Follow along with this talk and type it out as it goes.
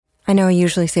I know I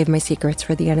usually save my secrets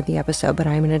for the end of the episode, but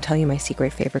I'm going to tell you my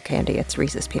secret favorite candy. It's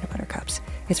Reese's Peanut Butter Cups.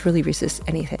 It's really Reese's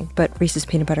anything, but Reese's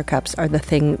Peanut Butter Cups are the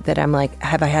thing that I'm like,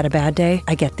 have I had a bad day?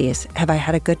 I get these. Have I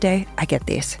had a good day? I get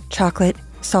these. Chocolate,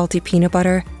 salty peanut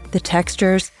butter, the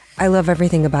textures. I love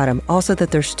everything about them. Also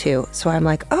that there's two. So I'm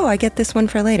like, oh, I get this one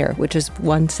for later, which is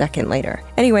 1 second later.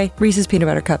 Anyway, Reese's Peanut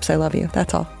Butter Cups. I love you.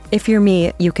 That's all. If you're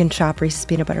me, you can shop Reese's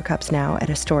Peanut Butter Cups now at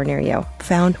a store near you.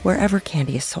 Found wherever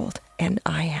candy is sold. And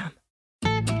I am.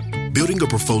 Building a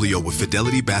portfolio with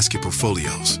Fidelity Basket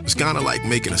Portfolios is kind of like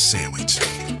making a sandwich.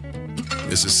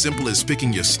 It's as simple as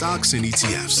picking your stocks and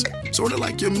ETFs, sort of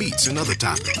like your meats and other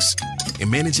toppings,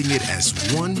 and managing it as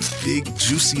one big,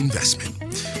 juicy investment.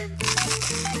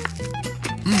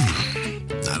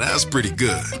 Now that's pretty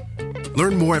good.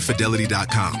 Learn more at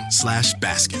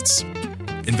fidelity.com/baskets.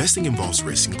 Investing involves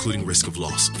risk, including risk of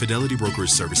loss. Fidelity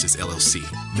Brokerage Services, LLC.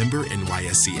 Member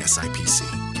NYSE SIPC.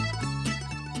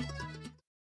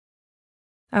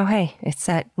 Oh, hey, it's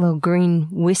that little green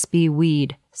wispy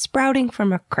weed sprouting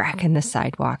from a crack in the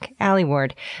sidewalk. Allie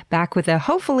Ward, back with a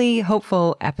hopefully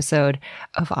hopeful episode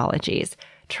of Ologies.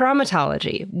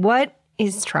 Traumatology. What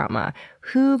is trauma?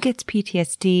 Who gets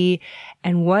PTSD?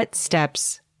 And what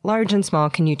steps, large and small,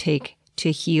 can you take to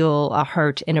heal a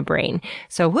hurt in a brain?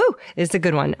 So, woo, it's a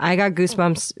good one. I got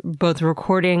goosebumps both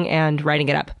recording and writing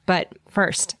it up. But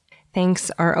first,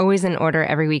 thanks are always in order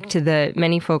every week to the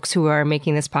many folks who are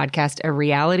making this podcast a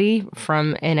reality,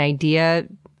 from an idea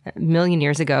a million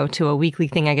years ago to a weekly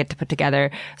thing I get to put together.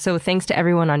 So thanks to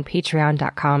everyone on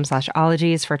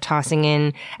patreon.com/ologies for tossing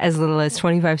in as little as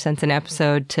 25 cents an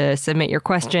episode to submit your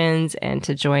questions and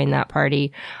to join that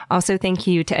party. Also, thank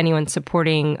you to anyone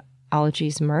supporting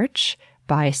Ologies merch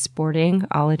by sporting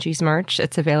Ologies merch.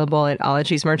 It's available at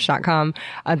ologiesmerch.com.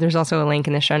 There's also a link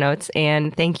in the show notes.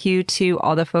 And thank you to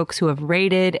all the folks who have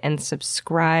rated and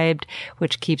subscribed,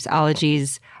 which keeps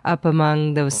Ologies up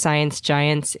among those science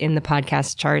giants in the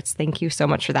podcast charts. Thank you so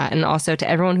much for that. And also to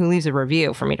everyone who leaves a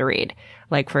review for me to read.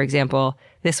 Like, for example,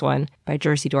 this one by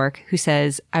Jersey Dork, who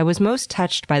says, I was most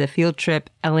touched by the field trip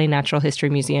LA Natural History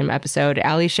Museum episode.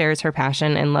 Allie shares her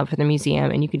passion and love for the museum,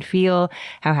 and you can feel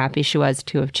how happy she was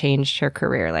to have changed her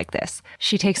career like this.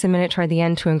 She takes a minute toward the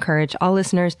end to encourage all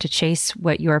listeners to chase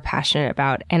what you are passionate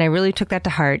about. And I really took that to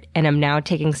heart, and am now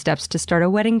taking steps to start a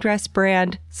wedding dress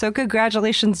brand. So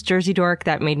congratulations, Jersey Dork.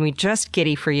 That made me just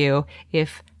giddy for you,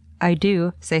 if I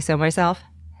do say so myself.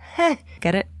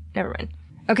 Get it? Never mind.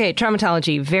 Okay,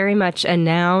 traumatology, very much a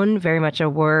noun, very much a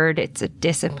word. It's a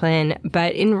discipline.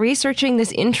 But in researching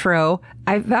this intro,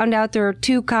 I found out there are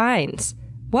two kinds.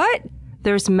 What?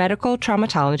 There's medical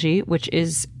traumatology, which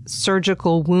is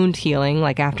surgical wound healing,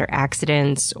 like after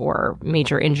accidents or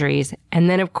major injuries. And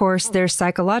then, of course, there's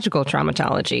psychological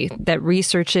traumatology that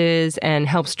researches and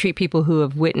helps treat people who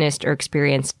have witnessed or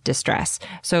experienced distress.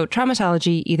 So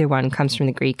traumatology, either one, comes from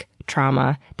the Greek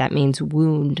trauma. That means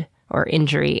wound or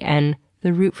injury. And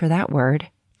the root for that word,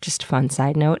 just a fun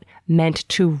side note, meant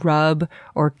to rub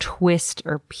or twist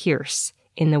or pierce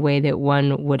in the way that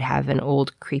one would have an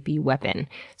old creepy weapon.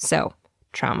 So,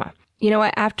 trauma. You know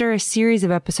what? After a series of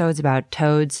episodes about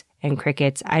toads and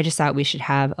crickets, I just thought we should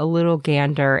have a little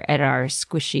gander at our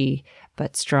squishy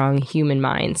but strong human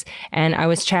minds. And I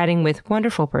was chatting with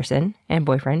wonderful person and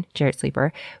boyfriend, Jarrett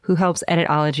Sleeper, who helps edit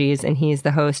Ologies, and he is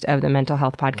the host of the mental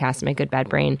health podcast, My Good Bad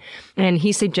Brain. And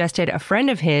he suggested a friend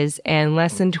of his, and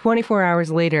less than 24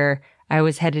 hours later, I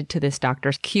was headed to this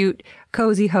doctor's cute,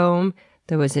 cozy home.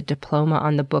 There was a diploma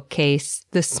on the bookcase,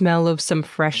 the smell of some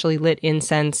freshly lit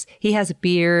incense. He has a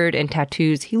beard and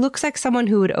tattoos. He looks like someone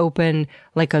who would open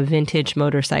like a vintage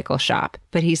motorcycle shop.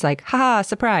 But he's like, haha,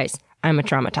 surprise, I'm a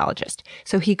traumatologist.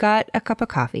 So he got a cup of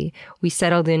coffee. We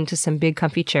settled into some big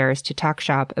comfy chairs to talk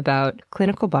shop about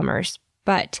clinical bummers,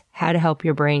 but how to help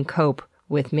your brain cope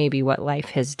with maybe what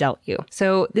life has dealt you.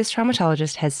 So this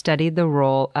traumatologist has studied the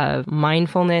role of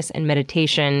mindfulness and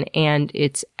meditation and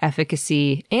its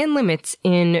efficacy and limits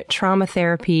in trauma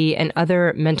therapy and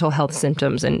other mental health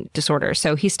symptoms and disorders.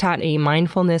 So he's taught a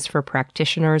mindfulness for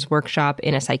practitioners workshop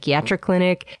in a psychiatric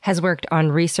clinic, has worked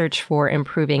on research for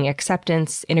improving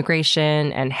acceptance,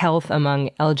 integration, and health among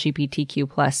LGBTQ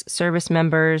plus service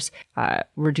members,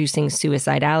 reducing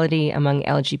suicidality among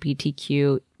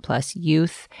LGBTQ plus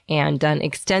youth, and done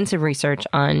extensive research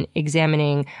on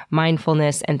examining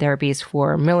mindfulness and therapies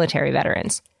for military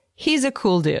veterans. He's a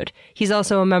cool dude. He's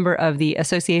also a member of the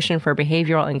Association for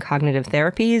Behavioral and Cognitive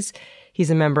Therapies. He's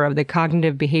a member of the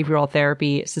Cognitive Behavioral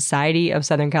Therapy Society of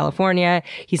Southern California.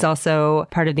 He's also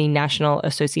part of the National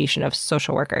Association of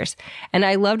Social Workers. And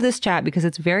I loved this chat because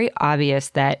it's very obvious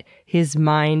that his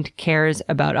mind cares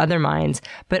about other minds,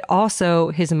 but also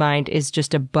his mind is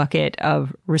just a bucket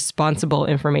of responsible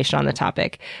information on the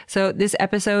topic. So this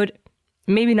episode,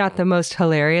 maybe not the most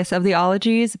hilarious of the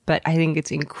ologies, but I think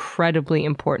it's incredibly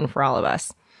important for all of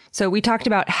us. So we talked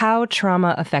about how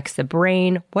trauma affects the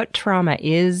brain, what trauma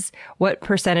is, what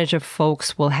percentage of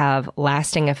folks will have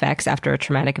lasting effects after a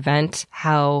traumatic event,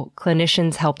 how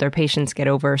clinicians help their patients get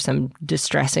over some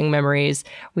distressing memories.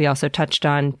 We also touched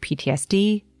on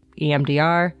PTSD,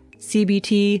 EMDR,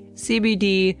 CBT,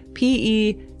 CBD,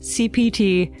 PE,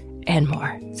 CPT, and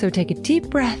more. So take a deep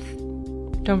breath.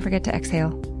 Don't forget to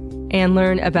exhale. And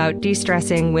learn about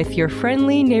de-stressing with your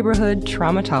friendly neighborhood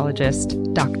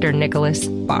traumatologist, Dr. Nicholas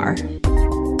Barr.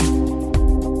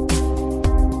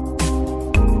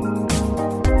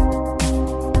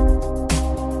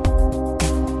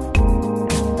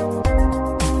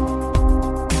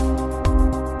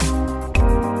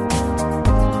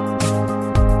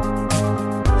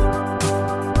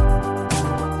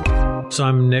 So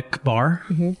I'm Nick Barr.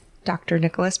 Mm-hmm. Dr.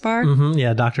 Nicholas Barr? Mm-hmm.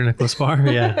 Yeah, Dr. Nicholas Barr.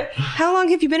 Yeah. How long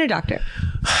have you been a doctor?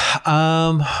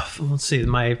 Let's see.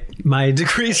 My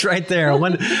degree's right there.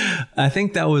 When I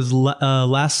think that was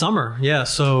last summer. Yeah.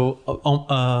 So,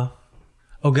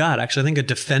 oh God, actually, I think I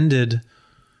defended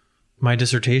my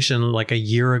dissertation like a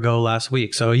year ago last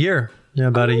week. So a year. Yeah,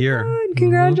 about a year. God,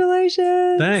 congratulations.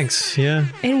 Mm-hmm. Thanks. Yeah.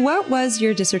 And what was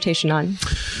your dissertation on?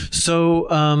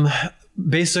 So,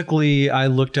 basically, I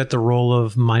looked at the role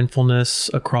of mindfulness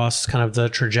across kind of the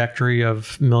trajectory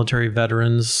of military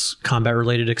veterans'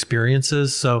 combat-related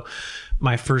experiences. So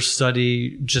my first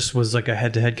study just was like a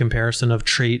head-to-head comparison of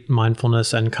trait,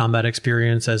 mindfulness, and combat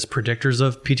experience as predictors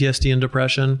of PTSD and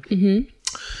depression. Mm-hmm.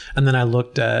 And then I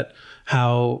looked at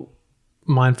how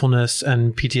mindfulness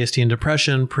and PTSD and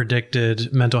depression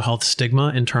predicted mental health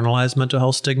stigma, internalized mental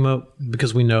health stigma,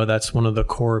 because we know that's one of the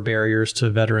core barriers to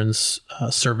veterans'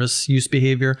 service use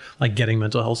behavior, like getting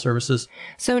mental health services.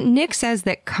 So Nick says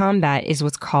that combat is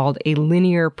what's called a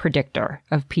linear predictor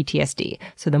of PTSD.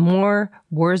 So the more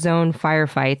war zone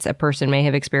firefights a person may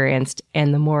have experienced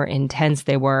and the more intense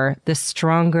they were, the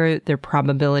stronger their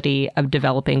probability of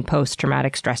developing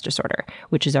post-traumatic stress disorder,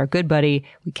 which is our good buddy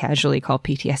we casually call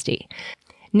PTSD.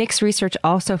 Nick's research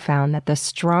also found that the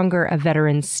stronger a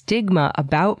veteran's stigma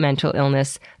about mental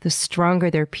illness, the stronger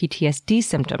their PTSD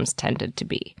symptoms tended to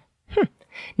be.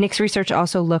 Nick's research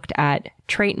also looked at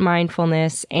trait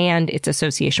mindfulness and its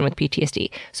association with PTSD.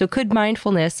 So could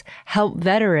mindfulness help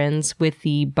veterans with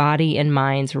the body and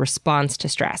mind's response to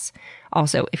stress?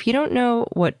 Also, if you don't know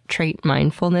what trait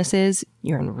mindfulness is,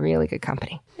 you're in really good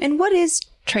company. And what is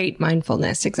trait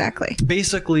mindfulness exactly?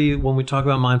 Basically, when we talk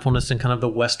about mindfulness in kind of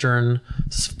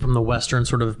from the Western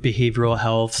sort of behavioral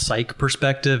health psych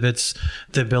perspective, it's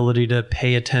the ability to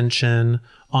pay attention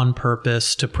on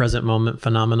purpose to present moment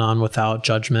phenomenon without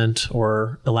judgment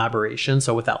or elaboration.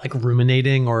 So without like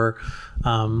ruminating or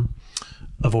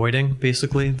avoiding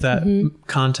basically that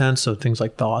content. So things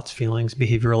like thoughts, feelings,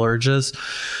 behavioral urges.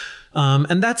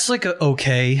 And that's like a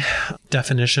okay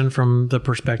definition from the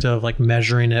perspective of like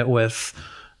measuring it with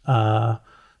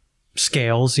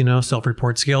scales,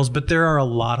 self-report scales. But there are a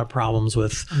lot of problems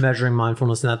with measuring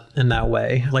mindfulness in that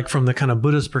way, like from the kind of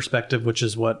Buddhist perspective, which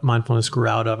is what mindfulness grew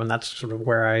out of. And that's sort of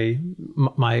where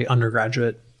my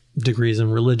undergraduate degrees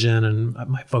in religion and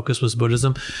my focus was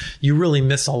Buddhism. You really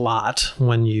miss a lot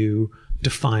when you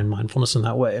define mindfulness in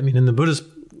that way. I mean, in the Buddhist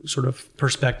sort of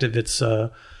perspective, it's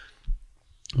a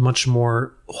much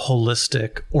more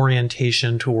holistic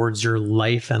orientation towards your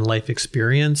life and life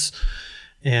experience.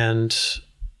 And,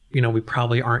 we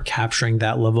probably aren't capturing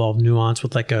that level of nuance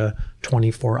with like a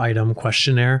 24-item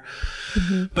questionnaire.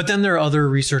 Mm-hmm. But then there are other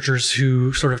researchers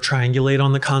who sort of triangulate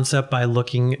on the concept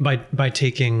by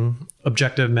taking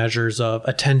objective measures of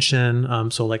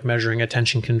attention. So like measuring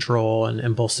attention control and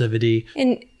impulsivity.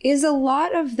 And is a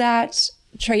lot of that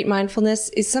trait mindfulness,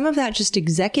 is some of that just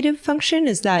executive function?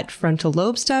 Is that frontal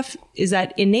lobe stuff? Is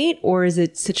that innate or is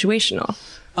it situational?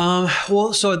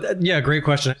 Great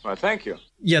question. Well, thank you.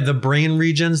 Yeah, the brain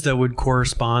regions that would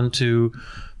correspond to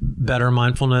better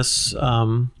mindfulness,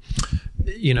 in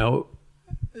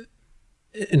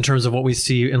terms of what we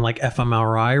see in like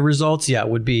fMRI results, it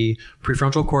would be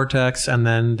prefrontal cortex and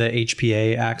then the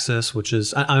HPA axis, which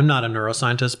is, I'm not a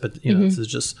neuroscientist, but this is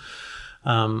just,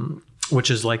 which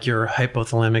is like your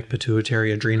hypothalamic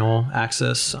pituitary adrenal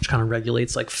axis, which kind of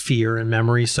regulates like fear and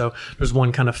memory. So there's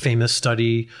one kind of famous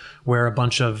study where a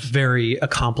bunch of very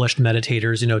accomplished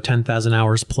meditators, 10,000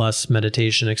 hours plus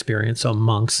meditation experience, so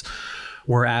monks,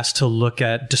 were asked to look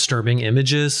at disturbing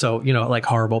images. So, like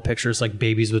horrible pictures, like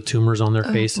babies with tumors on their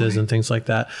faces and things like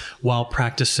that, while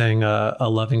practicing a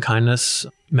loving kindness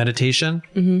meditation.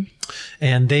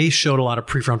 And they showed a lot of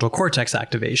prefrontal cortex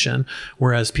activation,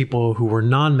 whereas people who were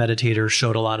non-meditators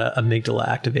showed a lot of amygdala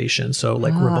activation. So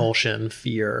like revulsion,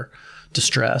 fear,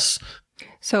 distress.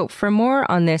 So for more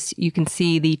on this, you can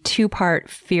see the 2-part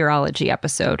Fearology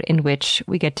episode in which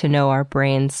we get to know our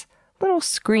brain's little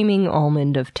screaming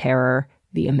almond of terror,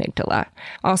 the amygdala.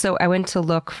 Also, I went to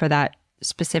look for that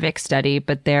specific study,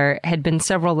 but there had been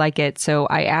several like it, so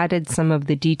I added some of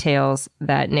the details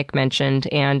that Nick mentioned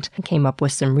and came up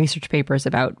with some research papers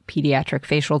about pediatric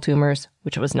facial tumors,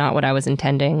 which was not what I was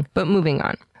intending. But moving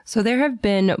on. So there have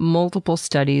been multiple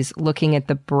studies looking at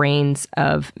the brains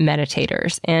of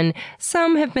meditators, and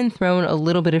some have been thrown a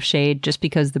little bit of shade just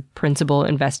because the principal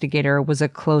investigator was a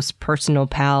close personal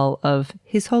pal of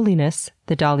His Holiness,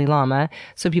 the Dalai Lama,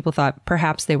 so people thought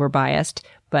perhaps they were biased.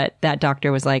 But that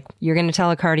doctor was like, you're going to tell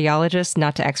a cardiologist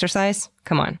not to exercise?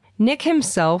 Come on. Nick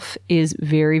himself is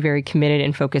very, very committed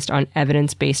and focused on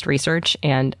evidence-based research,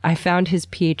 and I found his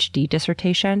PhD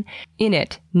dissertation. In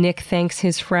it, Nick thanks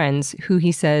his friends who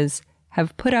he says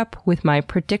have put up with my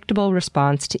predictable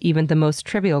response to even the most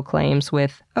trivial claims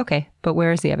with, okay, but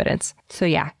where is the evidence? So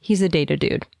yeah, he's a data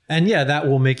dude. And yeah, that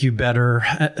will make you better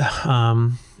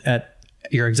at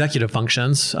your executive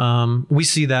functions. We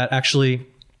see that actually.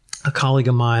 A colleague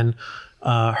of mine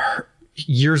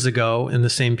years ago in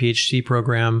the same PhD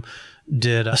program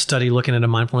did a study looking at a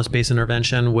mindfulness-based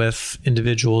intervention with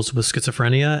individuals with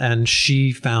schizophrenia, and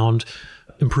she found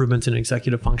improvements in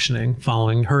executive functioning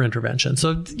following her intervention.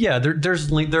 So yeah, there are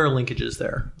linkages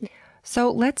there.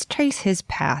 So let's trace his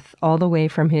path all the way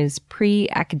from his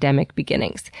pre-academic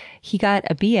beginnings. He got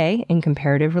a BA in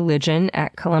comparative religion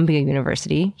at Columbia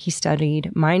University. He studied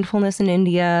mindfulness in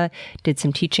India, did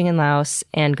some teaching in Laos,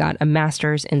 and got a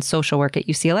master's in social work at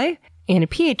UCLA and a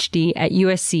PhD at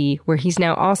USC, where he's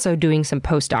now also doing some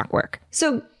postdoc work.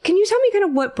 So can you tell me kind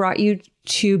of what brought you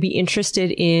to be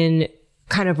interested in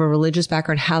kind of a religious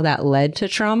background, how that led to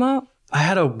trauma? I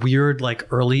had a weird,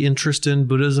 early interest in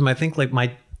Buddhism. I think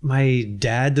my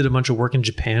dad did a bunch of work in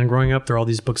Japan growing up. There are all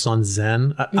these books on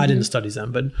Zen. I didn't study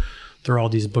Zen, but there are all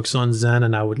these books on Zen,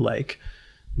 and I would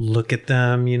look at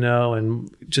them,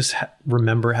 and just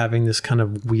remember having this kind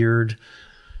of weird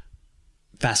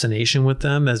fascination with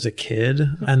them as a kid.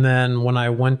 And then when I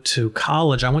went to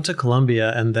college, I went to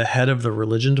Columbia, and the head of the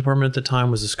religion department at the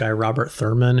time was this guy, Robert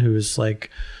Thurman, who's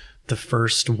the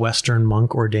first Western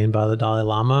monk ordained by the Dalai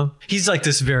Lama. He's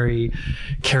this very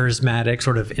charismatic,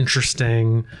 sort of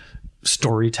interesting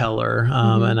storyteller.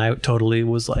 And I totally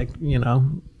was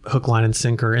hook, line, and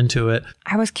sinker into it.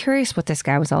 I was curious what this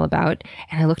guy was all about,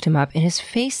 and I looked him up, and his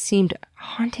face seemed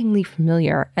hauntingly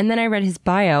familiar. And then I read his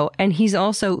bio, and he's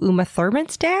also Uma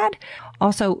Thurman's dad.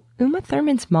 Also, Uma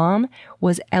Thurman's mom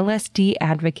was LSD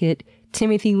advocate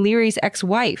Timothy Leary's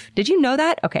ex-wife. Did you know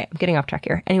that? Okay, I'm getting off track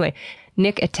here. Anyway,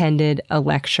 Nick attended a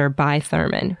lecture by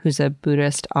Thurman, who's a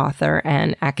Buddhist author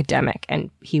and academic, and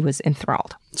he was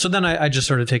enthralled. So then I just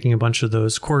started taking a bunch of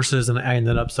those courses, and I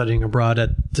ended up studying abroad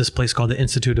at this place called the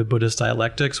Institute of Buddhist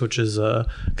Dialectics, which is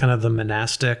kind of the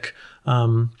monastic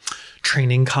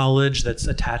training college that's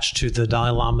attached to the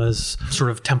Dalai Lama's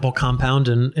sort of temple compound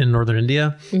in northern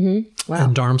India. Wow.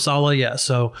 In Dharamsala. Yeah.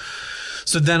 So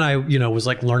then I, was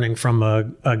learning from a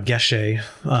geshe,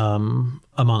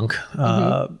 a monk,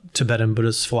 Tibetan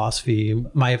Buddhist philosophy.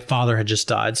 My father had just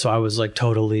died, so I was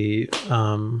totally,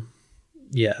 I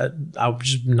was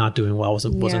just not doing well.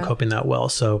 Wasn't coping that well.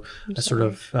 So I sort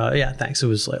of, thanks. It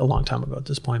was a long time ago at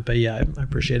this point, but yeah, I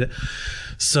appreciate it.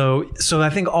 So I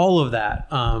think all of that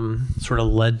sort of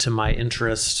led to my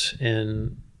interest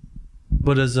in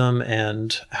Buddhism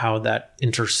and how that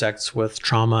intersects with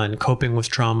trauma and coping with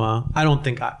trauma. I don't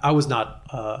think I was not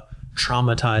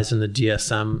traumatized in the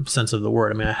DSM sense of the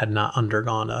word. I mean, I had not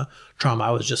undergone a trauma.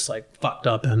 I was just fucked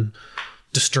up and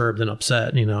disturbed and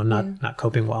upset, not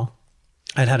coping well.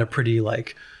 I'd had a pretty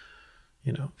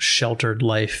sheltered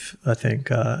life, I think.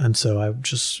 And so I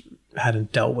just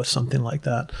hadn't dealt with something like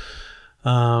that.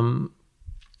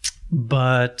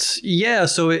 But yeah,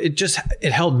 so it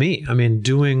helped me. I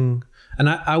mean,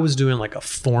 I was doing a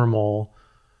formal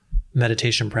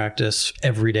meditation practice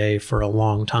every day for a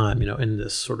long time, in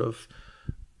this sort of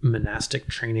monastic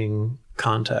training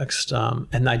context.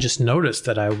 And I just noticed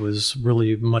that I was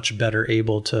really much better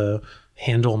able to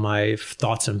handle my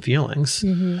thoughts and feelings.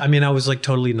 I mean, I was like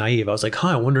totally naive. I was like,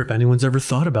 I wonder if anyone's ever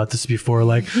thought about this before.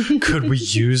 Like, could we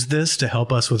use this to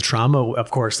help us with trauma?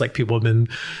 Of course, like people have been,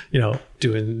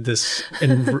 doing this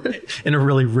in a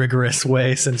really rigorous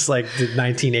way since like the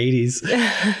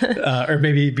 1980s, or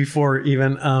maybe before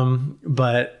even.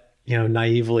 But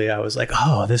naively, I was like,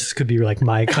 this could be like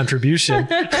my contribution.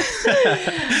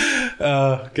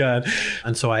 Oh God.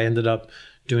 And so I ended up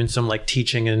doing some like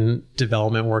teaching and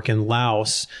development work in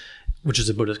Laos, which is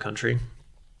a Buddhist country.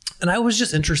 And I was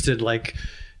just interested, like,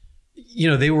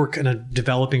 they were kind of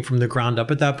developing from the ground up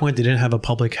at that point. They didn't have a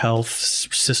public health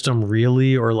system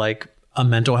really, or like a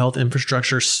mental health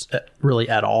infrastructure really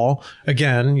at all.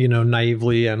 Again,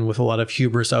 naively and with a lot of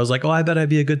hubris, I was like, I bet I'd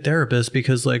be a good therapist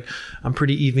because like I'm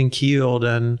pretty even keeled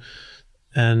and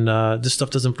this stuff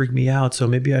doesn't freak me out. So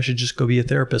maybe I should just go be a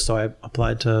therapist. So I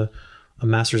applied to a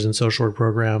master's in social work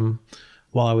program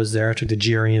while I was there. I took the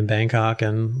GRE in Bangkok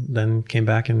and then came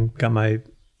back and got my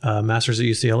master's at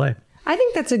UCLA. I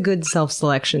think that's a good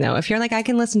self-selection, though. If you're like, I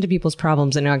can listen to people's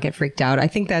problems and not get freaked out, I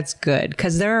think that's good.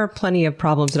 Because there are plenty of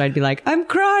problems that I'd be like, I'm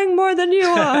crying more than you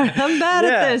are. I'm bad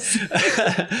at this.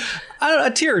 I don't know,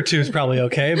 a tear or two is probably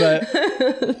okay, but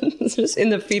it's just in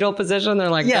the fetal position. They're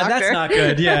like, yeah, doctor. That's not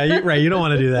good. Yeah, right. You don't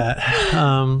want to do that.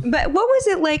 But what was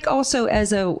it like also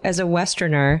as a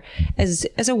Westerner,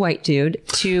 as a white dude,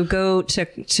 to go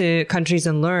to countries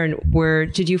and learn? Where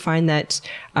did you find that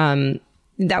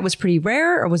that was pretty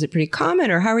rare, or was it pretty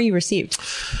common, or how were you received?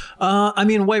 I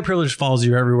mean, white privilege follows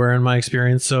you everywhere in my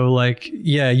experience. So like,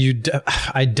 yeah,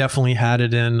 I definitely had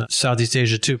it in Southeast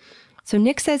Asia too. So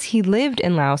Nick says he lived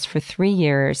in Laos for 3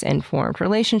 years and formed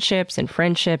relationships and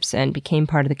friendships and became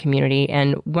part of the community.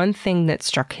 And one thing that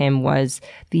struck him was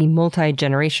the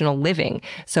multi-generational living.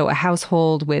 So a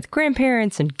household with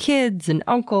grandparents and kids and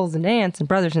uncles and aunts and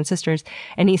brothers and sisters.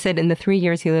 And he said in the 3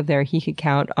 years he lived there, he could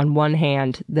count on one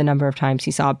hand the number of times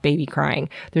he saw a baby crying.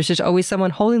 There's just always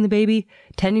someone holding the baby,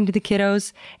 tending to the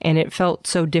kiddos. And it felt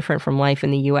so different from life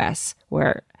in the U.S.,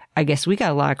 where I guess we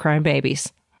got a lot of crying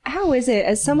babies. How is it,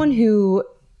 as someone who,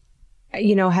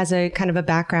 has a kind of a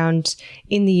background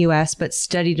in the U.S. but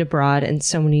studied abroad in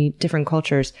so many different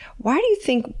cultures, why do you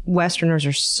think Westerners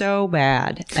are so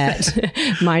bad at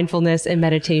mindfulness and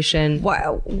meditation?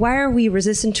 Why are we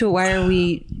resistant to it? Why are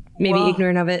we maybe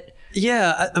ignorant of it?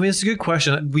 Yeah, I mean, it's a good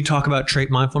question. We talk about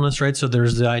trait mindfulness, right? So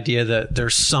there's the idea that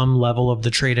there's some level of the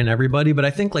trait in everybody, but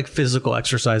I think like physical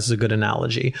exercise is a good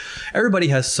analogy. Everybody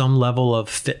has some level of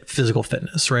physical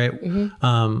fitness, right?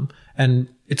 Mm-hmm. And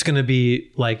it's going to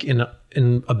be like in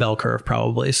a bell curve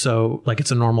probably. So like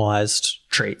it's a normalized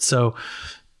trait. So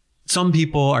some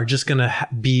people are just going to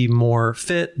be more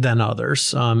fit than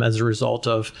others as a result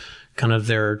of kind of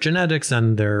their genetics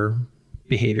and their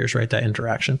behaviors, right? That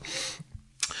interaction.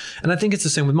 And I think it's the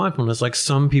same with mindfulness. Like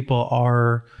some people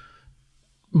are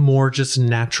more just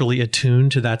naturally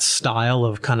attuned to that style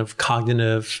of kind of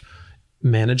cognitive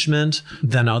management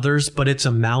than others, but it's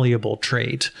a malleable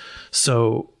trait.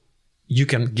 So you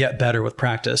can get better with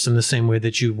practice in the same way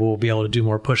that you will be able to do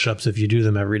more push-ups if you do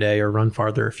them every day, or run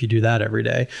farther if you do that every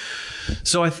day.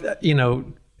 So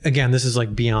again, this is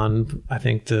like beyond, I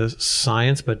think, the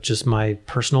science, but just my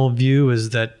personal view is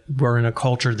that we're in a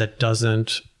culture that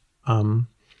doesn't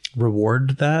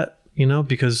reward that,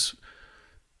 because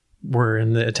we're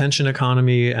in the attention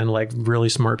economy, and like really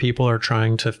smart people are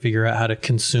trying to figure out how to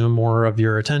consume more of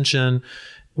your attention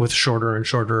with shorter and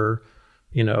shorter,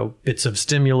 bits of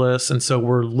stimulus. And so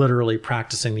we're literally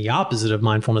practicing the opposite of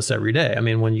mindfulness every day. I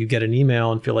mean, when you get an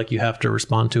email and feel like you have to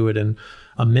respond to it in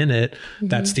a minute, mm-hmm.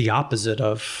 that's the opposite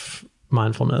of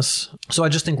mindfulness. So I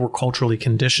just think we're culturally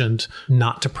conditioned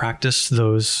not to practice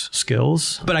those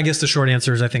skills. But I guess the short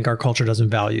answer is I think our culture doesn't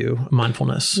value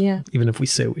mindfulness, even if we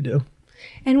say we do.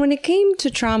 And when it came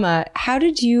to trauma, how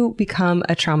did you become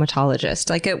a traumatologist?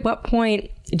 Like at what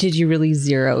point did you really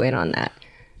zero in on that?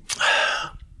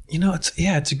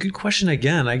 It's a good question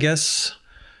again, I guess.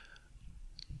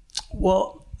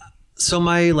 Well, so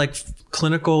my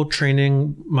clinical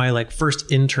training, my first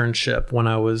internship when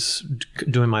I was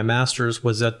doing my master's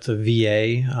was at the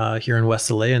VA here in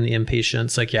West LA in the inpatient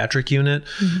psychiatric unit.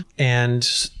 Mm-hmm. And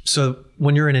so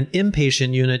when you're in an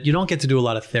inpatient unit, you don't get to do a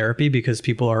lot of therapy because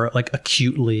people are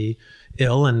acutely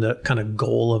ill. And the kind of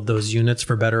goal of those units,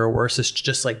 for better or worse, is to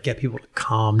just get people to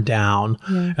calm down.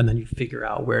 Yeah. And then you figure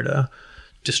out where to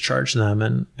discharge them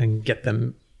and get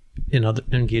them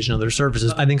engaged in other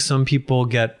services. I think some people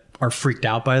are freaked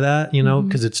out by that,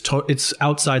 because it's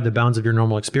outside the bounds of your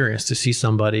normal experience to see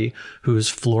somebody who's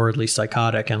floridly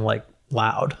psychotic and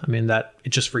loud. I mean, that it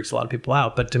just freaks a lot of people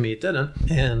out, but to me it didn't.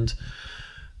 And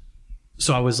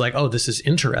so I was like, oh, this is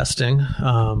interesting.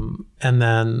 And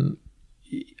then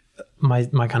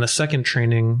my kind of second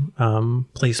training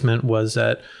placement was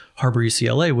at Harbor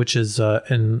UCLA, which is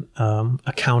in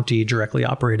a county directly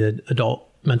operated adult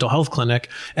mental health clinic.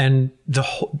 And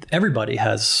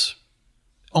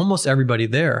almost everybody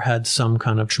there had some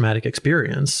kind of traumatic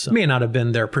experience. It may not have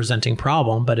been their presenting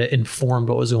problem, but it informed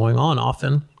what was going on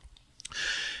often.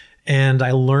 And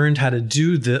I learned how to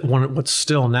do what's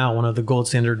still now one of the gold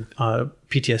standard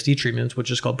PTSD treatments,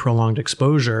 which is called prolonged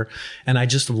exposure. And I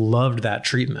just loved that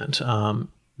treatment.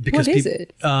 Because what is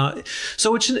it?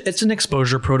 So it's an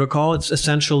exposure protocol. It's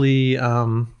essentially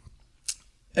kind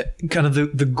of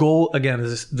the goal, again,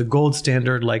 is the gold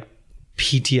standard like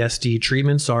PTSD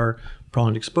treatments are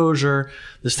prolonged exposure,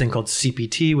 this thing called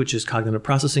CPT, which is cognitive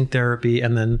processing therapy.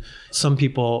 And then some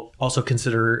people also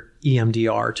consider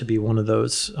EMDR to be one of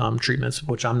those treatments,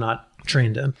 which I'm not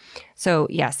trained in. So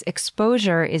yes,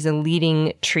 exposure is a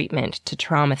leading treatment to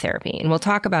trauma therapy. And we'll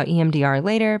talk about EMDR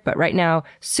later, but right now,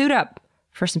 suit up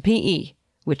for some PE,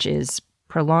 which is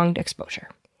prolonged exposure.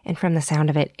 And from the sound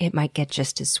of it, it might get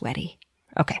just as sweaty.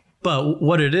 Okay. But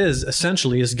what it is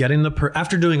essentially is getting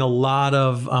after doing a lot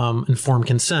of informed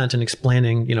consent and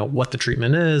explaining, what the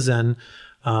treatment is and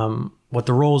what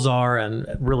the roles are, and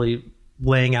really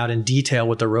laying out in detail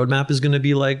what the roadmap is going to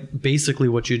be like. Basically,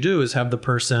 what you do is have the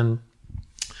person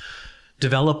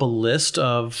develop a list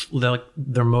of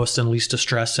their most and least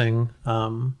distressing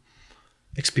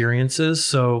experiences.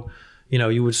 So,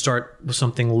 you would start with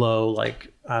something low,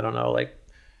 like, I don't know, like,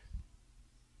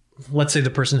 let's say the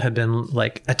person had been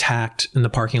like attacked in the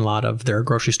parking lot of their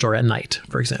grocery store at night,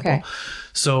 for example. Okay.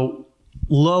 So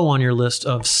low on your list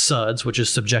of SUDs, which is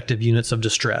subjective units of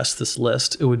distress, this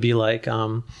list, it would be like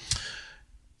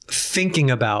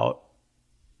thinking about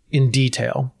in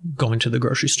detail going to the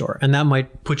grocery store. And that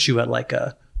might put you at like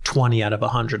a 20 out of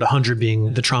 100, 100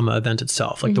 being the trauma event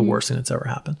itself, like the worst thing that's ever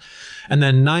happened. And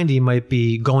then 90 might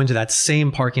be going to that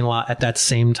same parking lot at that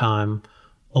same time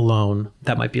alone.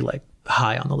 That might be like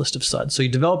high on the list of SUDs. So you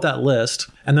develop that list,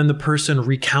 and then the person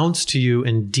recounts to you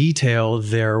in detail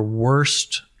their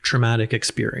worst traumatic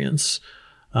experience,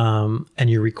 and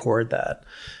you record that.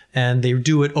 And they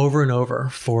do it over and over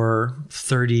for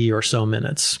 30 or so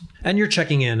minutes. And you're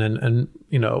checking in and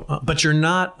but you're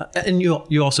not, and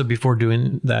you also, before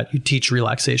doing that, you teach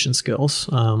relaxation skills,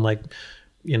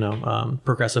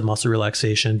 progressive muscle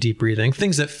relaxation, deep breathing,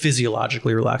 things that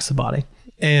physiologically relax the body.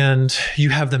 And you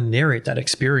have them narrate that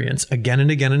experience again and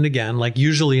again and again. Like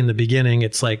usually in the beginning,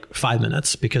 it's like 5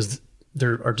 minutes because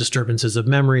there are disturbances of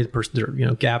memory. There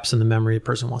are, gaps in the memory. The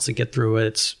person wants to get through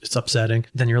it. It's upsetting.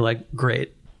 Then you're like,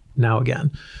 great. Now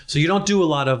again. So you don't do a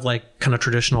lot of like kind of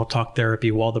traditional talk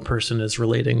therapy while the person is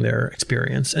relating their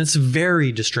experience. And it's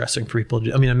very distressing for people to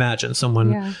do. I mean, imagine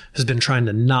someone has been trying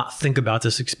to not think about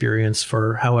this experience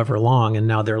for however long, and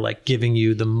now they're like giving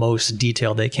you the most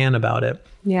detail they can about it.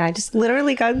 Yeah, I just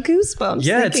literally got goosebumps.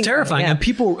 Yeah, it's terrifying. And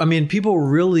people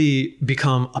really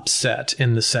become upset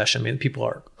in the session. I mean, people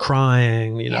are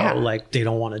crying, like they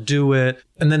don't want to do it.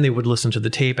 And then they would listen to the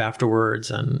tape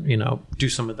afterwards and, do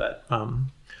some of that,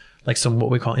 like some what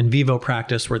we call in vivo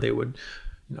practice, where they would,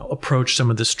 approach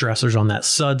some of the stressors on that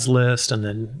SUDS list and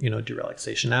then, do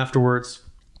relaxation afterwards.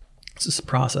 It's just a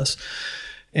process.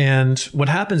 And what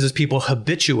happens is people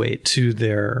habituate to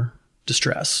their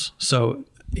distress. So,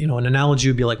 an analogy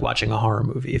would be like watching a horror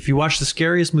movie. If you watch the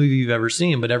scariest movie you've ever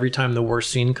seen, but every time the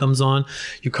worst scene comes on,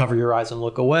 you cover your eyes and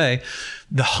look away,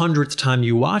 the 100th time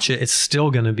you watch it, it's still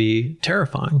going to be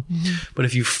terrifying. Mm-hmm. But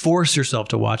if you force yourself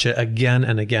to watch it again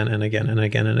and again and again and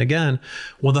again and again,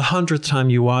 well, the 100th time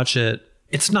you watch it,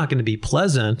 it's not going to be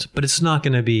pleasant, but it's not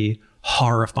going to be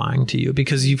horrifying to you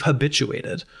because you've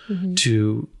habituated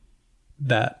to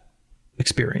that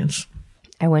experience.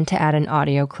 I went to add an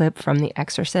audio clip from The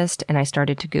Exorcist and I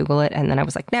started to Google it. And then I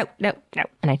was like, no.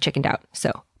 And I chickened out.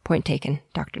 So point taken,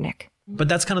 Dr. Nick. But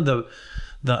that's kind of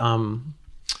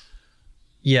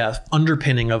the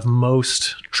underpinning of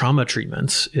most trauma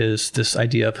treatments is this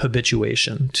idea of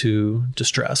habituation to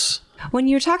distress. When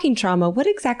you're talking trauma, what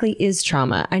exactly is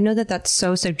trauma? I know that that's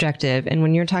so subjective. And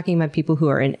when you're talking about people who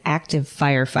are in active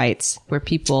firefights where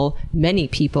many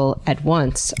people at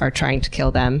once are trying to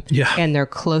kill them and their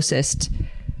closest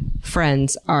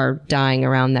friends are dying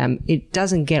around them, it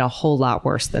doesn't get a whole lot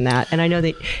worse than that. And I know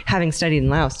that having studied in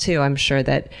Laos too, I'm sure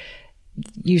that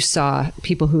you saw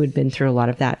people who had been through a lot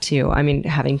of that too. I mean,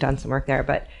 having done some work there,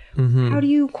 but how do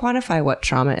you quantify what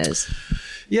trauma is?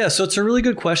 Yeah, so it's a really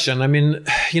good question. I mean,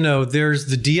 there's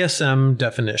the DSM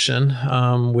definition,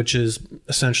 which is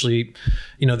essentially,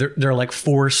 there are like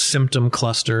 4 symptom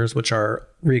clusters, which are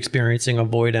re-experiencing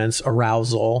avoidance,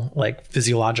 arousal, like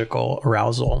physiological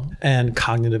arousal, and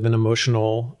cognitive and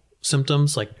emotional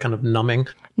symptoms, like kind of numbing.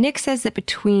 Nick says that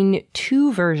between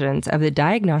two versions of the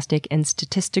Diagnostic and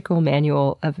Statistical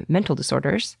Manual of Mental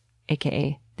Disorders,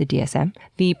 aka the DSM,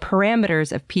 the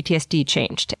parameters of PTSD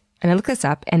changed. And I looked this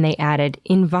up, and they added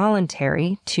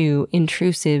involuntary to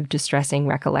intrusive, distressing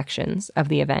recollections of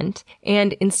the event.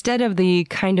 And instead of the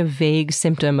kind of vague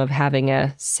symptom of having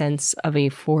a sense of a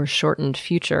foreshortened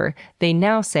future, they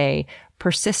now say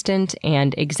persistent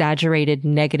and exaggerated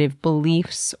negative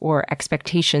beliefs or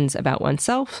expectations about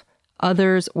oneself,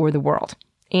 others, or the world,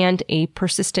 and a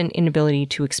persistent inability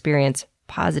to experience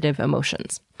positive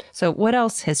emotions. So what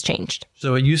else has changed?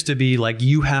 So it used to be like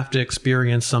you have to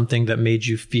experience something that made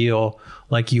you feel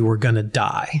like you were going to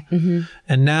die. Mm-hmm.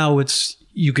 And now it's,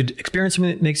 you could experience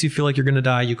something that makes you feel like you're going to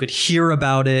die. You could hear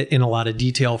about it in a lot of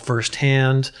detail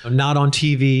firsthand. Not on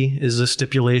TV is a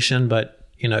stipulation, but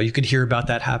you could hear about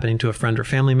that happening to a friend or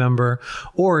family member.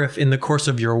 Or if in the course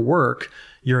of your work,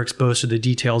 you're exposed to the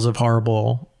details of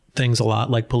horrible things a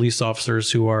lot, like police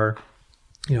officers who are,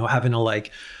 having to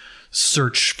like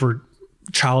search for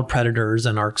child predators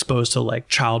and are exposed to like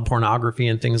child pornography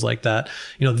and things like that.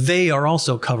 They are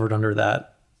also covered under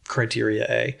that criteria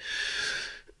A.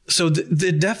 So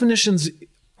the definitions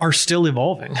are still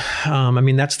evolving.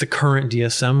 That's the current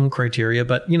DSM criteria,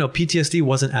 but PTSD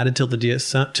wasn't added to the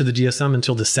DSM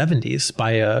until the 70s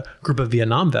by a group of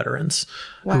Vietnam veterans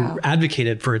who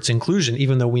advocated for its inclusion,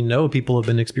 even though we know people have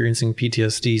been experiencing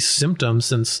PTSD symptoms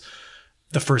since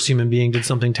the first human being did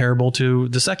something terrible to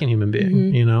the second human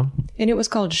being, And it was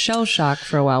called shell shock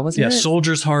for a while, wasn't it? Yeah,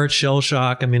 soldier's heart, shell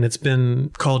shock. It's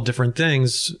been called different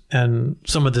things, and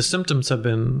some of the symptoms have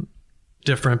been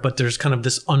different, but there's kind of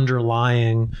this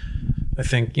underlying, I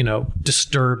think,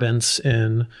 disturbance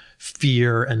in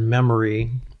fear and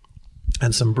memory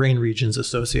and some brain regions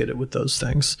associated with those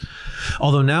things.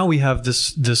 Although now we have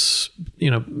this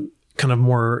kind of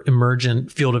more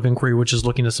emergent field of inquiry, which is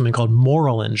looking at something called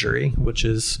moral injury, which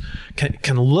is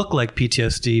can look like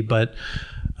PTSD, but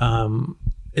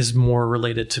is more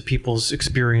related to people's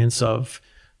experience of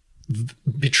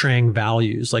betraying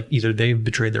values. Like either they've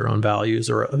betrayed their own values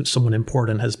or someone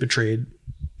important has betrayed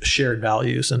shared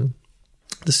values, and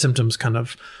the symptoms kind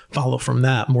of follow from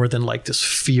that more than like this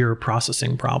fear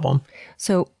processing problem.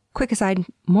 So, quick aside,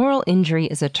 moral injury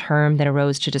is a term that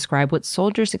arose to describe what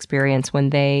soldiers experience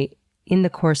when they, in the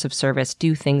course of service,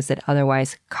 do things that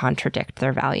otherwise contradict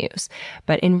their values.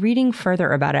 But in reading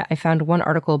further about it, I found one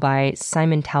article by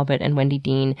Simon Talbot and Wendy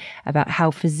Dean about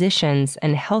how physicians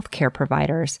and healthcare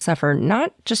providers suffer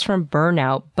not just from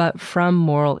burnout, but from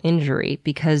moral injury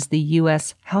because the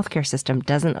U.S. healthcare system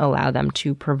doesn't allow them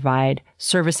to provide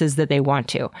services that they want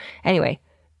to. Anyway,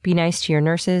 be nice to your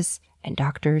nurses and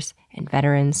doctors and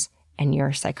veterans and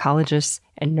your psychologists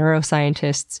and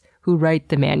neuroscientists who write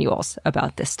the manuals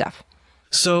about this stuff.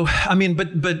 So,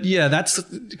 but yeah, that's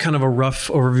kind of a rough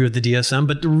overview of the DSM,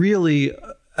 but really,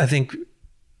 I think,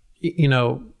 you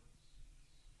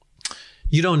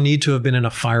don't need to have been in a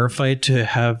firefight to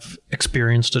have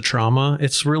experienced a trauma.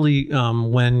 It's really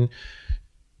when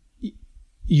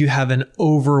you have an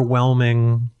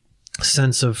overwhelming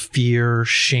sense of fear,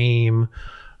 shame,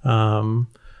 terror,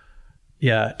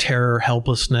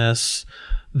 helplessness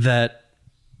that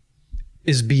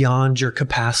is beyond your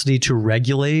capacity to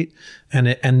regulate,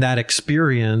 and that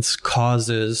experience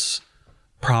causes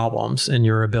problems in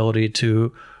your ability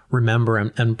to remember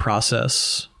and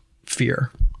process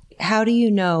fear. How do you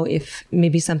know if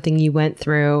maybe something you went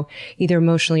through, either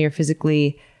emotionally or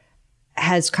physically,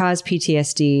 has caused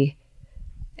PTSD?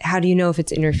 How do you know if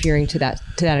it's interfering to that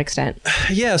extent?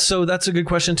 Yeah, so that's a good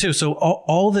question too. So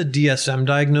all the DSM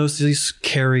diagnoses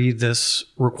carry this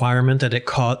requirement that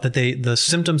the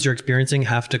symptoms you're experiencing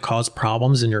have to cause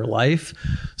problems in your life.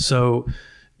 So,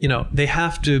 they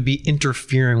have to be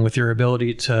interfering with your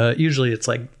ability to, usually it's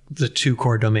like the two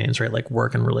core domains, right? Like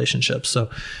work and relationships.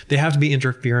 So they have to be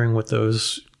interfering with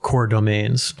those core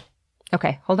domains.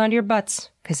 Okay, hold on to your butts,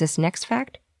 because this next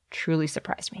fact truly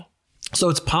surprised me. So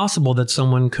it's possible that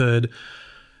someone could,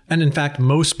 and in fact,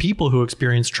 most people who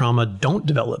experience trauma don't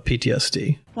develop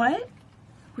PTSD. What?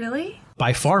 Really?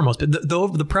 By far, most.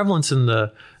 The prevalence in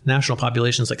the national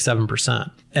population is like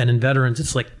 7%. And in veterans,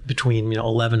 it's like between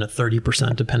 11 to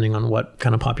 30%, depending on what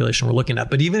kind of population we're looking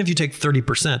at. But even if you take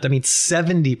 30%,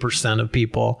 70% of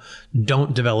people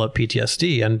don't develop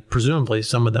PTSD. And presumably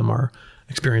some of them are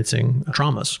experiencing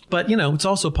traumas. But, it's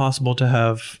also possible to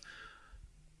have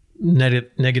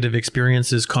negative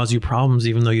experiences cause you problems,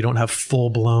 even though you don't have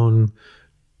full-blown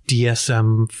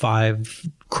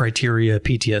DSM-5 criteria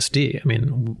PTSD. I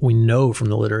mean, we know from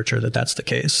the literature that that's the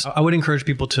case. I would encourage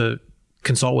people to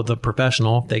consult with a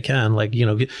professional if they can, like, you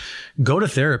know, go to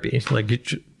therapy. Like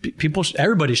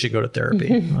everybody should go to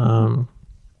therapy.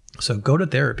 So go to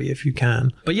therapy if you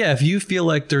can. But yeah, if you feel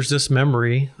like there's this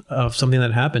memory of something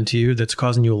that happened to you that's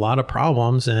causing you a lot of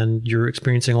problems and you're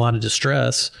experiencing a lot of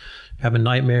distress, having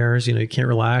nightmares, you know, you can't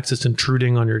relax, it's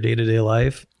intruding on your day-to-day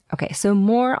life. Okay, so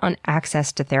more on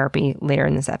access to therapy later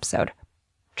in this episode.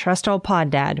 Trust old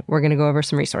Pod Dad, we're going to go over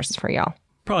some resources for y'all.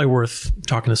 Probably worth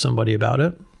talking to somebody about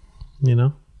it, you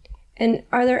know? And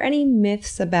are there any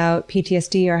myths about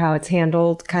PTSD or how it's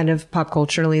handled kind of pop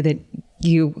culturally that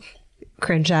you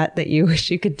cringe at that you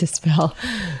wish you could dispel?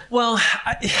 Well,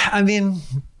 I mean,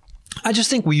 I just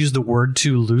think we use the word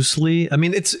too loosely. I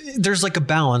mean, there's like a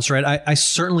balance, right? I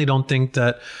certainly don't think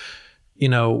that, you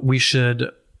know,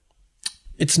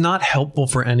 it's not helpful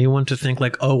for anyone to think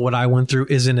like, oh, what I went through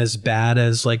isn't as bad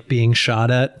as like being shot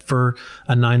at for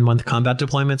a 9-month combat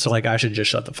deployment. So like, I should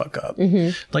just shut the fuck up.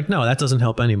 Like, no, that doesn't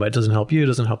help anybody. It doesn't help you. It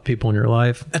doesn't help people in your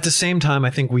life. At the same time, I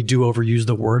think we do overuse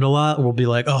the word a lot. We'll be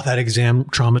like, oh, that exam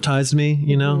traumatized me,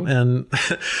 you know?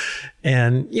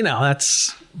 And, you know,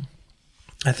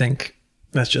 I think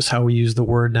that's just how we use the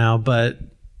word now. But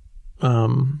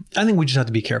I think we just have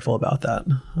to be careful about that.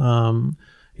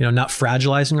 You know, not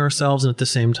fragilizing ourselves and at the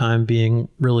same time being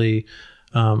really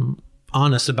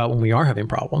honest about when we are having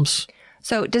problems.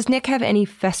 So does Nick have any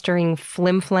festering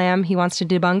flim-flam he wants to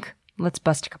debunk? Let's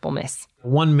bust a couple myths.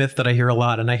 One myth that I hear a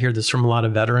lot, and I hear this from a lot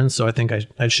of veterans, so I think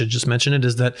I should just mention it,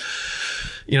 is that,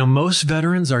 you know, most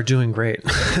veterans are doing great.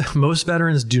 Most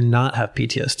veterans do not have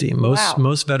PTSD.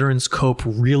 Most veterans cope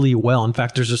really well. In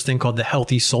fact, there's this thing called the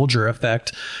healthy soldier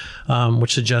effect,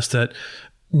 which suggests that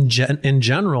in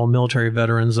general, military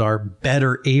veterans are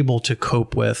better able to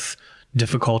cope with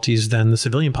difficulties than the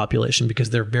civilian population because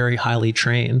they're very highly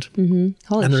trained and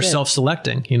they're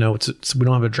self-selecting. You know, we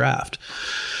don't have a draft.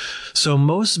 So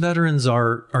most veterans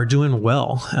are doing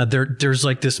well. There's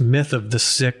like this myth of the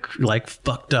sick, like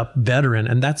fucked up veteran,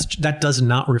 and that does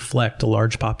not reflect the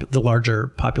larger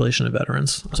population of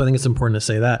veterans. So I think it's important to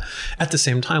say that. At the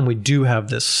same time, we do have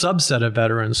this subset of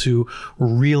veterans who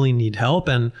really need help,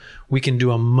 and we can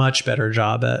do a much better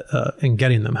job at in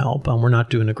getting them help. We're not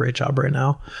doing a great job right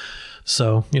now.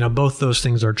 So, you know, both those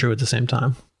things are true at the same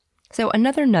time. So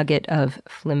another nugget of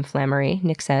flim-flammery,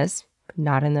 Nick says,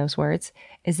 not in those words,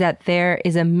 is that there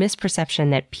is a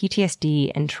misperception that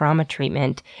PTSD and trauma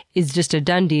treatment is just a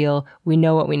done deal. We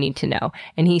know what we need to know.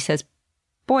 And he says,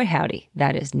 boy, howdy,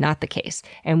 that is not the case.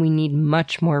 And we need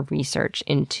much more research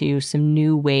into some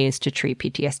new ways to treat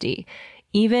PTSD.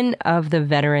 Even of the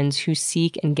veterans who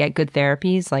seek and get good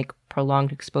therapies like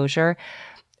prolonged exposure,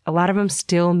 a lot of them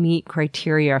still meet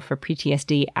criteria for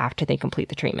PTSD after they complete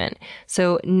the treatment.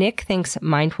 So Nick thinks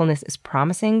mindfulness is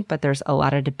promising, but there's a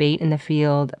lot of debate in the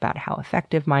field about how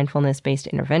effective mindfulness-based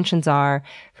interventions are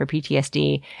for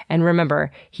PTSD. And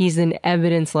remember, he's an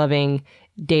evidence-loving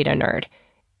data nerd.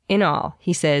 In all,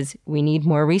 he says, we need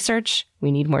more research,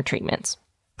 we need more treatments.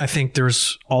 I think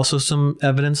there's also some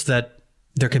evidence that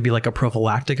there could be like a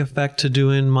prophylactic effect to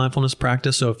doing mindfulness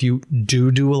practice. So if you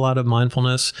do a lot of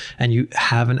mindfulness and you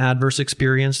have an adverse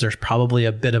experience, there's probably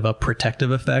a bit of a protective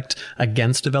effect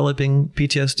against developing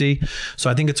PTSD. So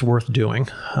I think it's worth doing.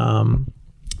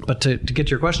 But to get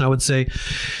to your question, I would say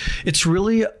it's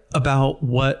really about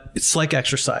it's like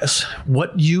exercise,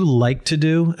 what you like to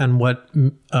do and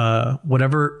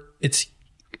whatever it's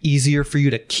easier for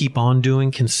you to keep on doing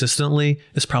consistently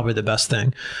is probably the best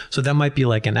thing. So that might be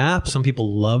like an app. Some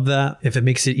people love that. If it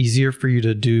makes it easier for you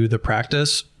to do the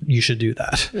practice, you should do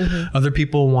that. Other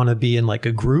people want to be in like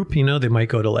a group, you know, they might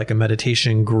go to like a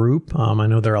meditation group. I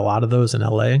know there are a lot of those in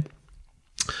LA.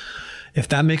 If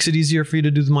that makes it easier for you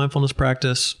to do the mindfulness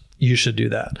practice, you should do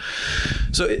that.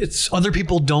 So other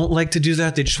people don't like to do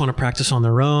that. They just want to practice on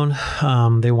their own.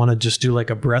 They want to just do like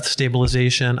a breath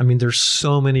stabilization. I mean, there's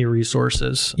so many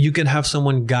resources. You can have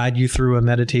someone guide you through a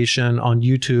meditation on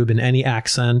YouTube in any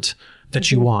accent that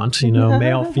you want, you know,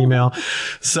 male, female.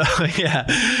 So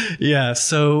yeah.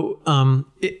 So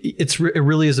it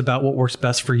really is about what works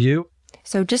best for you.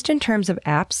 So just in terms of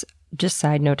apps, just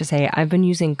side note to say, I've been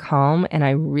using Calm and I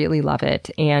really love it.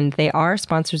 And they are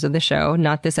sponsors of the show,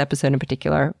 not this episode in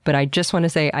particular, but I just want to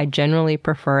say I generally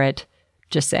prefer it.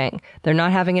 Just saying. They're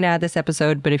not having an ad this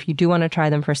episode, but if you do want to try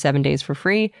them for 7 days for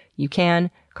free, you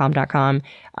can. Calm.com.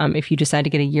 If you decide to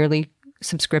get a yearly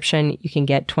subscription, you can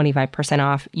get 25%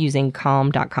 off using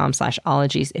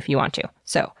calm.com/ologies if you want to.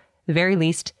 So, at the very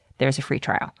least, there's a free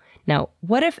trial. Now,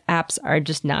 what if apps are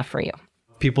just not for you?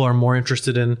 People are more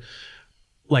interested in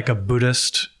like a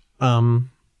Buddhist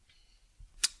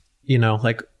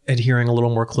like adhering a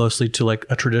little more closely to like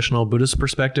a traditional Buddhist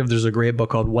perspective, there's a great book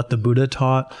called What the Buddha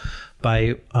Taught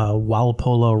by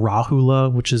Walpola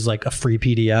Rahula, which is like a free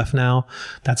PDF now.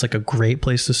 That's like a great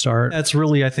place to start. That's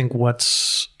really, I think,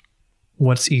 what's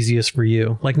easiest for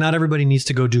you. Like, not everybody needs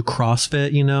to go do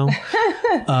CrossFit,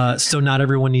 so not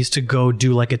everyone needs to go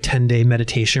do like a 10-day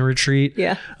meditation retreat.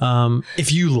 Yeah.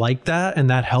 If you like that and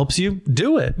that helps you,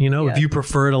 do it. If you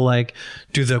prefer to like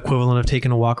do the equivalent of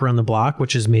taking a walk around the block,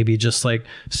 which is maybe just like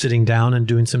sitting down and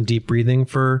doing some deep breathing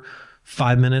for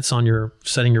 5 minutes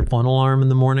setting your phone alarm in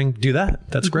the morning, do that.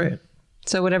 That's great.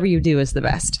 So whatever you do is the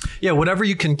best. Yeah, whatever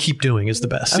you can keep doing is the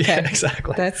best. Okay. Yeah,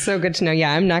 exactly. That's so good to know.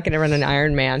 Yeah, I'm not going to run an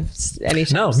Ironman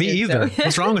anytime No, me soon, either. so.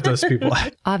 What's wrong with those people?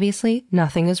 Obviously,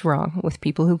 nothing is wrong with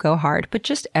people who go hard, but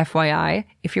just FYI,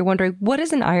 if you're wondering, what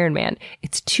is an Ironman?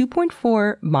 It's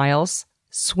 2.4 miles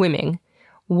swimming,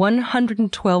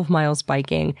 112 miles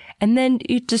biking, and then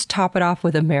you just top it off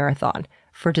with a marathon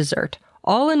for dessert.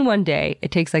 All in one day.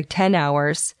 It takes like 10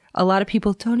 hours. A lot of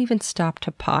people don't even stop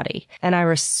to potty. And I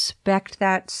respect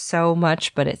that so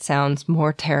much, but it sounds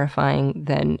more terrifying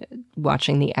than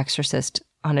watching The Exorcist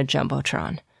on a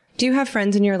Jumbotron. Do you have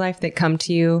friends in your life that come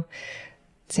to you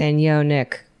saying, yo,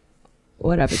 Nick,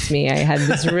 what up? It's me. I had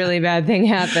this really bad thing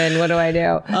happen. What do I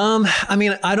do? I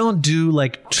mean, I don't do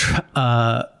like,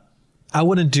 I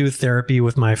wouldn't do therapy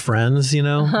with my friends,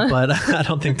 but I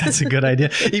don't think that's a good idea.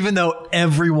 Even though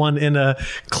everyone in a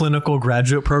clinical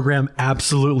graduate program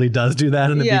absolutely does do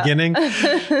that in the beginning.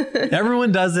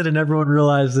 Everyone does it and everyone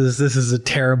realizes this is a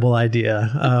terrible idea.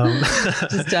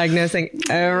 Just diagnosing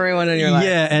everyone in your life.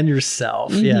 Yeah, and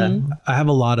yourself. Mm-hmm. Yeah. I have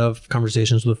a lot of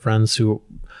conversations with friends who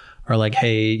are like,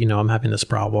 hey, I'm having this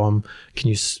problem. Can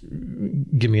you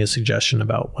give me a suggestion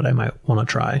about what I might want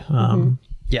to try?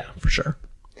 Yeah, for sure.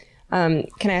 Can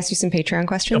I ask you some Patreon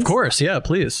questions? Of course. Yeah,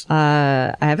 please.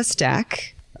 I have a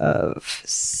stack of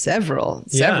several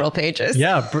pages.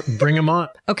 Yeah, bring them on.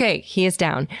 Okay, he is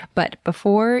down. But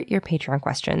before your Patreon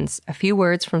questions, a few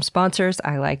words from sponsors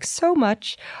I like so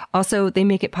much. Also, they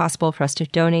make it possible for us to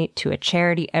donate to a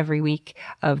charity every week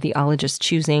of the ologist's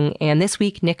choosing. And this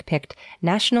week, Nick picked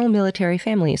National Military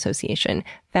Family Association,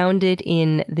 founded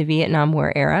in the Vietnam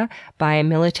War era by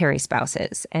military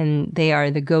spouses. And they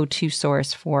are the go-to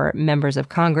source for members of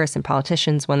Congress and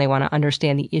politicians when they want to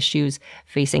understand the issues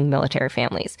facing military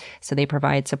families. So they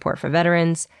provide support for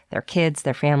veterans, their kids,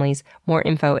 their families. More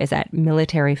info is at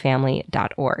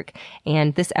militaryfamily.org.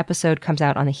 And this episode comes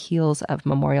out on the heels of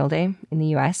Memorial Day in the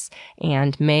U.S.,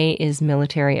 and May is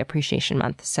Military Appreciation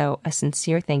Month. So a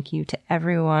sincere thank you to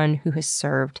everyone who has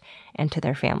served and to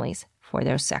their families for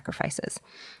those sacrifices.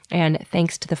 And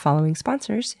thanks to the following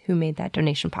sponsors who made that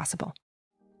donation possible.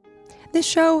 This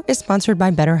show is sponsored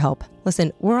by BetterHelp.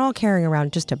 Listen, we're all carrying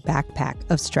around just a backpack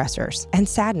of stressors and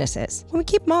sadnesses. When we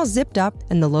keep them all zipped up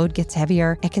and the load gets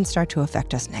heavier, it can start to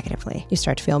affect us negatively. You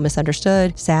start to feel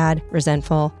misunderstood, sad,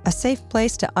 resentful. A safe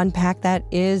place to unpack that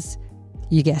is,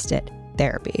 you guessed it,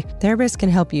 therapy. Therapists can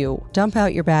help you dump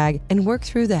out your bag and work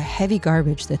through the heavy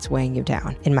garbage that's weighing you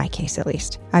down, in my case at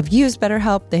least. I've used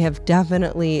BetterHelp. They have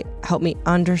definitely helped me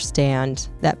understand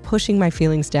that pushing my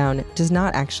feelings down does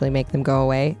not actually make them go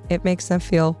away. It makes them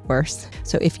feel worse.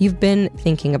 So if you've been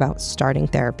thinking about starting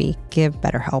therapy, give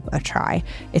BetterHelp a try.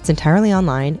 It's entirely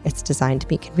online. It's designed to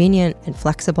be convenient and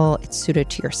flexible. It's suited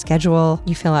to your schedule.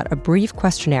 You fill out a brief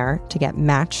questionnaire to get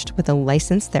matched with a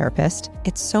licensed therapist.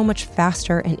 It's so much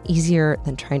faster and easier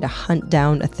than trying to hunt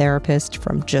down a therapist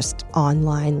from just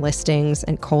online listings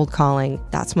and cold calling.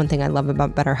 That's one thing I love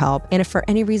about BetterHelp. And if for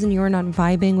any reason you're not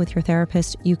vibing with your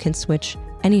therapist, you can switch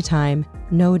anytime,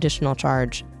 no additional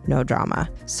charge, no drama.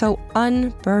 So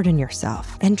unburden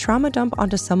yourself and trauma dump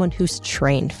onto someone who's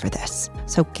trained for this.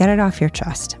 So get it off your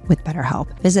chest with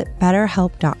BetterHelp. Visit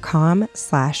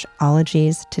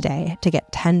betterhelp.com/ologies today to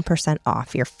get 10%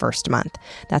 off your first month.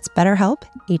 That's BetterHelp,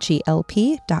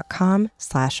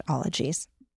 HELP.com/ologies.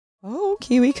 Oh,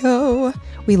 KiwiCo.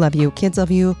 We love you. Kids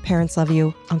love you. Parents love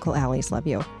you. Uncle Allie's love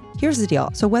you. Here's the deal.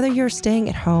 So whether you're staying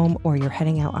at home or you're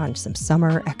heading out on some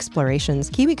summer explorations,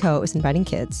 KiwiCo is inviting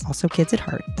kids, also kids at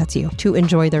heart, that's you, to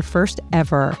enjoy their first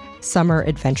ever summer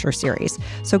adventure series.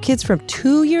 So kids from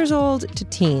 2 years old to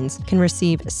teens can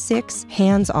receive 6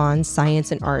 hands-on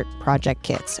science and art project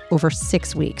kits over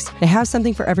 6 weeks. They have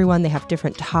something for everyone. They have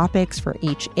different topics for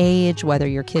each age, whether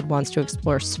your kid wants to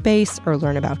explore space or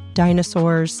learn about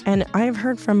dinosaurs. And I've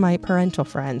heard from my parental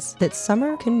friends that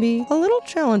summer can be a little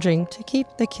challenging to keep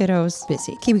the kiddos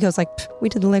busy. KiwiCo's like, we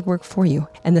did the legwork for you.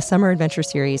 And the Summer Adventure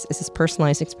Series is this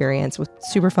personalized experience with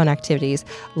super fun activities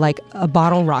like a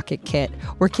bottle rocket kit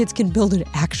where kids kids can build an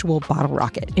actual bottle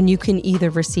rocket, and you can either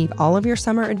receive all of your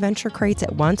summer adventure crates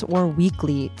at once or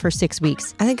weekly for 6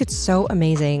 weeks. I think it's so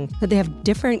amazing that they have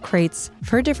different crates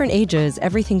for different ages,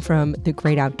 everything from the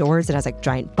great outdoors that has like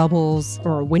giant bubbles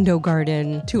or a window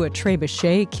garden to a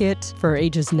trebuchet kit for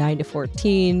ages 9 to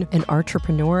 14, an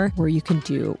entrepreneur where you can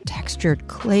do textured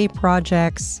clay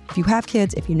projects. If you have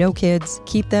kids, if you know kids,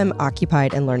 keep them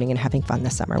occupied and learning and having fun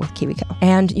this summer with KiwiCo.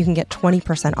 And you can get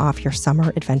 20% off your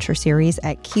summer adventure series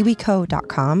at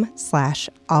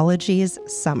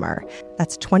kiwico.com/ologiessummer.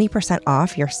 That's 20%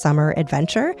 off your summer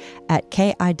adventure at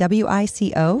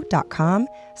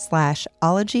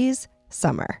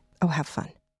kiwico.com/ologiessummer. Oh, have fun.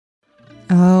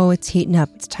 Oh, it's heating up.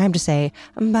 It's time to say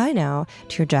bye now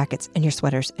to your jackets and your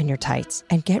sweaters and your tights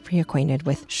and get reacquainted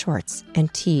with shorts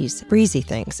and tees, breezy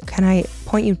things. Can I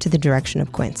point you to the direction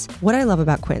of Quince? What I love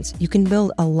about Quince, you can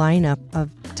build a lineup of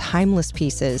timeless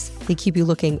pieces. They keep you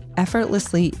looking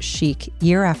effortlessly chic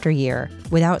year after year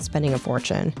without spending a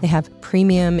fortune. They have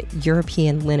premium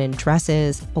European linen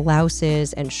dresses,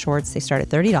 blouses, and shorts. They start at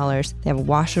 $30. They have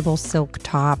washable silk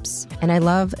tops. And I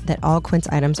love that all Quince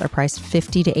items are priced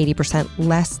 50 to 80%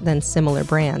 less than similar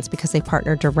brands because they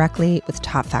partner directly with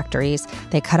top factories.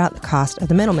 They cut out the cost of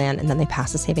the middleman and then they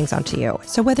pass the savings on to you.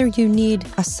 So whether you need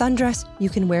a sundress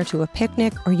you can wear to a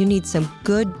picnic or you need some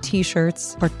good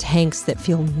t-shirts or tanks that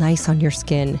feel nice on your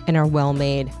skin and are well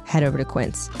made, head over to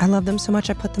Quince. I love them so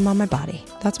much I put them on my body.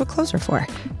 That's what clothes are for.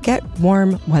 Get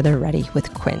warm weather ready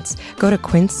with Quince. Go to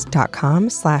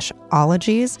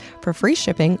quince.com/ologies for free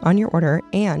shipping on your order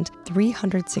and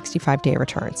 365-day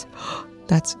returns.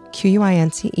 That's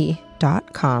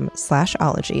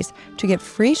QUINCE.com/ologies to get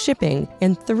free shipping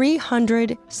and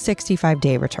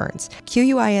 365-day returns.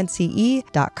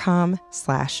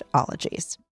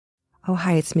 QUINCE.com/ologies. Oh,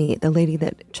 hi, it's me, the lady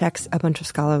that checks a bunch of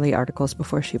scholarly articles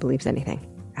before she believes anything,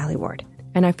 Allie Ward.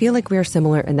 And I feel like we are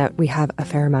similar in that we have a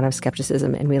fair amount of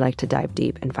skepticism and we like to dive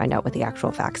deep and find out what the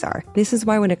actual facts are. This is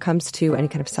why when it comes to any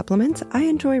kind of supplements, I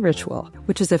enjoy Ritual,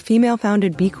 which is a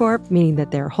female-founded B Corp, meaning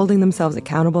that they're holding themselves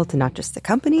accountable to not just the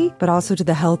company, but also to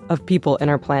the health of people in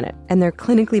our planet. And their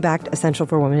clinically backed Essential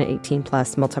for Women 18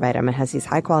 Plus multivitamin has these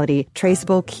high-quality,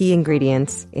 traceable key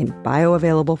ingredients in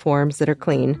bioavailable forms that are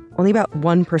clean. Only about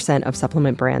 1% of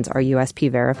supplement brands are USP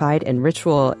verified, and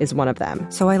Ritual is one of them.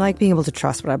 So I like being able to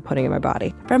trust what I'm putting in my body.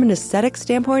 From an aesthetic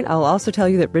standpoint, I'll also tell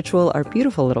you that Ritual are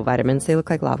beautiful little vitamins. They look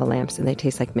like lava lamps and they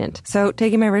taste like mint. So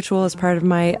taking my Ritual is part of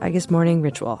my, morning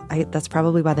ritual. That's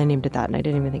probably why they named it that, and I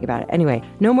didn't even think about it. Anyway,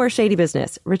 no more shady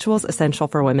business. Ritual's Essential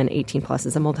for Women 18 Plus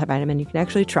is a multivitamin you can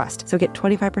actually trust. So get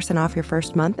 25% off your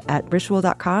first month at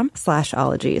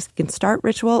ritual.com/ologies. You can start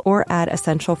Ritual or add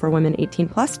Essential for Women 18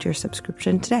 Plus to your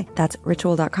subscription today. That's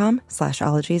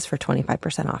ritual.com/ologies for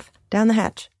 25% off. Down the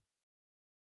hatch.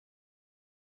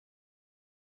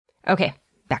 Okay,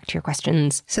 back to your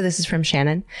questions. So this is from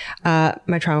Shannon.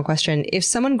 My trauma question. If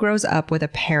someone grows up with a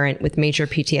parent with major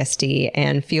PTSD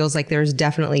and feels like there's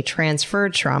definitely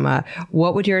transferred trauma,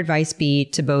 what would your advice be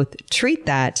to both treat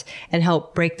that and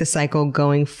help break the cycle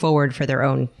going forward for their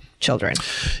own children?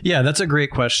 Yeah, that's a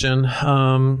great question.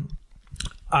 I'm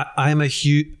a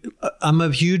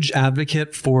huge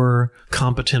advocate for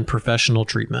competent professional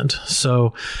treatment.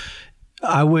 So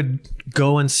I would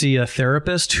go and see a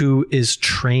therapist who is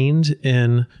trained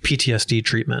in PTSD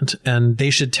treatment, and they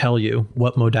should tell you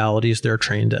what modalities they're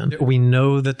trained in. We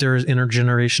know that there is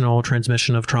intergenerational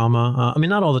transmission of trauma.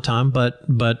 Not all the time, but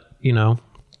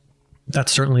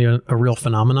that's certainly a real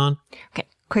phenomenon. Okay,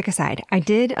 quick aside. I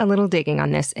did a little digging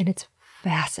on this, and it's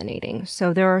fascinating.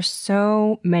 So there are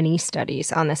so many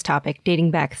studies on this topic dating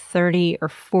back 30 or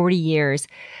 40 years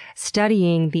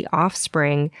studying the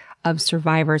offspring of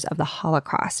survivors of the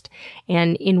Holocaust.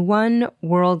 And in one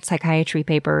World Psychiatry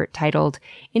paper titled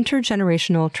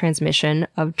Intergenerational Transmission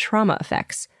of Trauma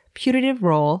Effects, Putative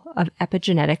Role of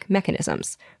Epigenetic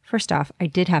Mechanisms. First off, I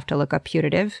did have to look up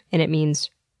putative, and it means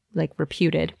like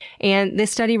reputed. And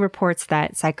this study reports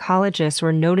that psychologists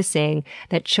were noticing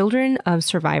that children of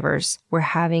survivors were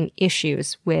having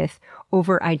issues with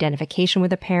over-identification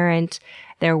with a parent.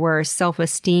 There were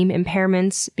self-esteem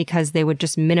impairments because they would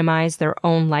just minimize their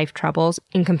own life troubles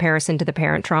in comparison to the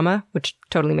parent trauma, which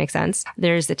totally makes sense.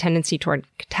 There's a tendency toward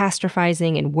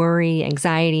catastrophizing and worry,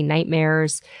 anxiety,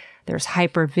 nightmares. There's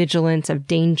hypervigilance of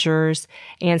dangers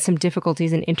and some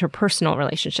difficulties in interpersonal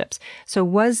relationships. So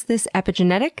was this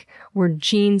epigenetic? Were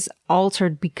genes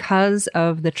altered because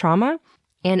of the trauma?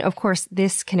 And of course,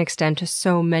 this can extend to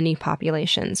so many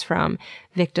populations, from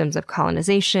victims of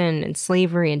colonization and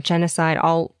slavery and genocide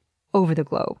all over the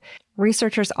globe.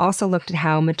 Researchers also looked at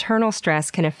how maternal stress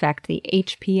can affect the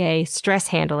HPA stress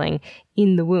handling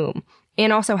in the womb.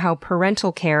 and also how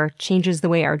parental care changes the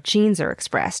way our genes are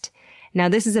expressed. Now,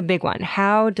 this is a big one.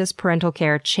 How does parental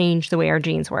care change the way our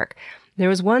genes work? There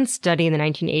was one study in the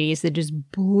 1980s that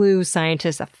just blew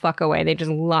scientists the fuck away. They just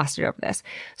lost it over this.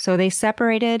 So they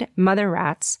separated mother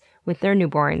rats with their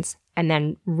newborns and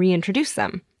then reintroduced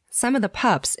them. Some of the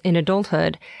pups in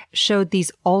adulthood showed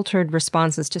these altered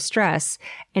responses to stress,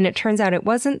 and it turns out it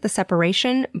wasn't the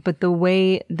separation, but the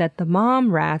way that the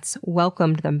mom rats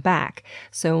welcomed them back.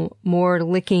 So more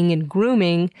licking and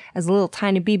grooming as a little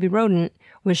tiny baby rodent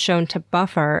was shown to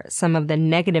buffer some of the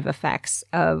negative effects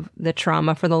of the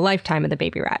trauma for the lifetime of the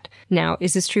baby rat. Now,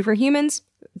 is this true for humans?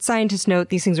 Scientists note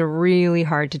these things are really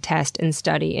hard to test and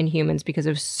study in humans because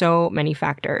of so many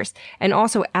factors. And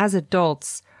also, as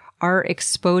adults, our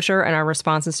exposure and our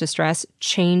responses to stress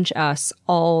change us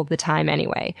all the time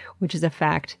anyway, which is a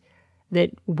fact that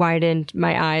widened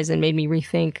my eyes and made me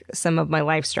rethink some of my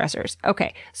life stressors.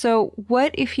 Okay, so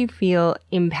what if you feel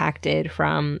impacted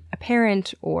from a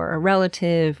parent or a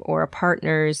relative or a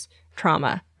partner's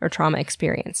trauma or trauma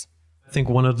experience? I think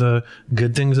one of the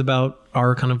good things about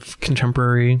our kind of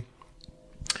contemporary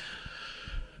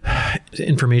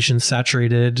information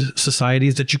saturated society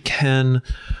is that you can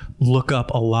look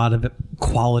up a lot of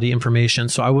quality information.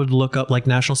 So I would look up, like,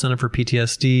 National Center for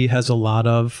PTSD has a lot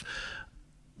of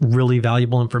really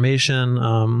valuable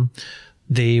information.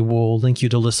 They will link you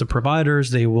to lists of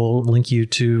providers. They will link you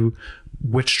to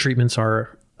which treatments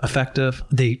are effective.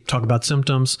 They talk about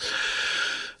symptoms.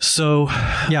 So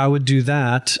yeah, I would do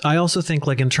that. I also think,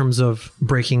 like, in terms of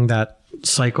breaking that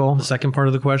cycle, the second part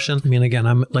of the question, I mean, again,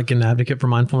 I'm like an advocate for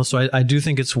mindfulness. So I do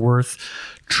think it's worth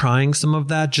trying some of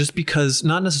that, just because,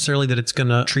 not necessarily that it's going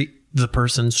to treat the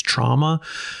person's trauma,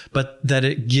 but that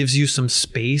it gives you some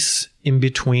space in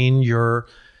between your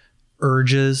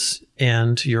urges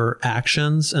and your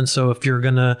actions. And so if you're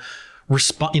going to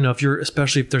respond,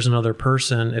 especially if there's another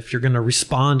person, if you're going to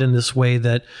respond in this way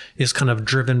that is kind of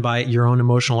driven by your own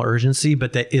emotional urgency,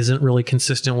 but that isn't really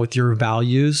consistent with your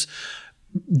values,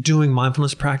 doing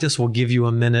mindfulness practice will give you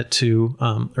a minute to,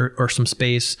 or some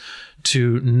space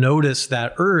to notice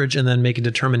that urge and then make a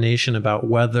determination about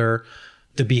whether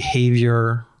the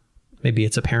behavior, maybe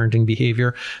it's a parenting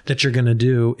behavior that you're going to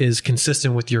do, is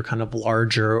consistent with your kind of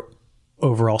larger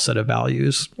overall set of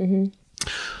values. Mm-hmm.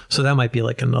 So that might be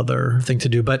like another thing to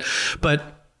do, but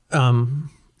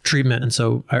treatment. And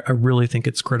so I really think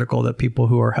it's critical that people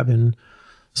who are having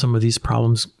some of these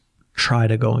problems try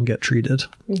to go and get treated.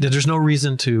 Mm-hmm. There's no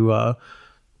reason to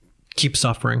keep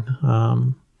suffering.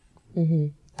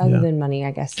 Other than money,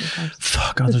 I guess. Sometimes.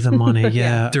 Other than money.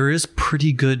 Yeah. There is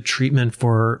pretty good treatment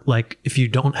for, like, if you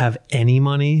don't have any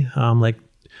money, like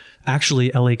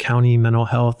actually LA County Mental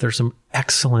Health, there's some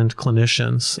excellent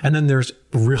clinicians. And then there's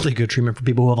really good treatment for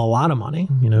people who have a lot of money,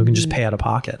 who can just pay out of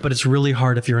pocket. But it's really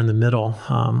hard if you're in the middle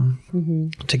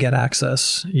to get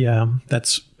access. Yeah,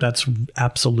 that's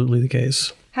absolutely the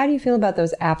case. How do you feel about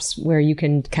those apps where you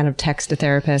can kind of text a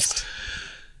therapist?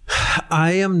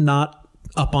 I am not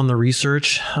up on the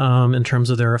research in terms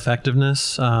of their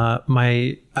effectiveness.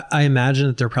 I imagine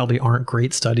that there probably aren't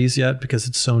great studies yet because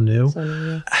it's so new.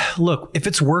 Yeah. Look, if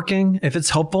it's working, if it's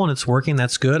helpful and it's working,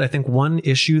 that's good. I think one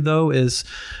issue, though, is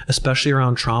especially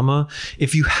around trauma.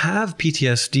 If you have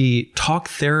PTSD, talk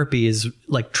therapy is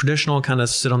like traditional kind of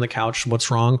sit on the couch, what's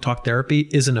wrong? Talk therapy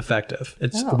isn't effective.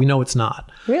 We know it's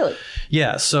not. Really?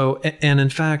 Yeah. So, and in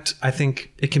fact, I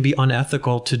think it can be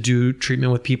unethical to do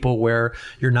treatment with people where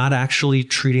you're not actually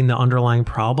treating the underlying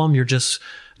problem. You're just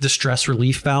the stress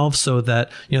relief valve, so that,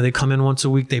 they come in once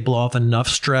a week, they blow off enough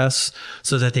stress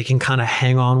so that they can kind of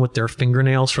hang on with their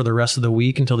fingernails for the rest of the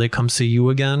week until they come see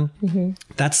you again. Mm-hmm.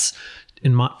 That's,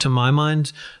 to my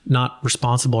mind, not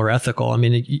responsible or ethical. I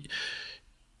mean,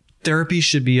 therapy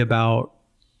should be about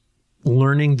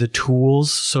learning the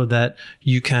tools so that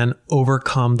you can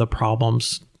overcome the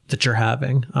problems that you're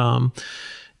having.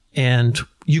 And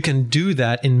you can do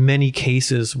that in many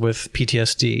cases with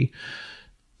PTSD.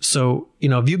 So,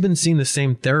 if you've been seeing the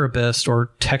same therapist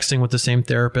or texting with the same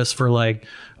therapist for like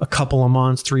a couple of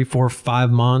months, 3, 4,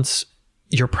 5 months,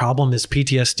 your problem is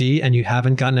PTSD and you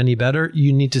haven't gotten any better,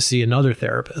 you need to see another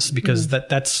therapist, because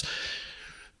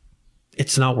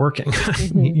it's not working.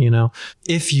 Mm-hmm.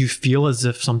 If you feel as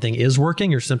if something is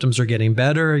working, your symptoms are getting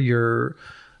better, you're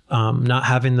not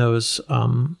having those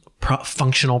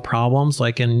functional problems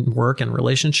like in work and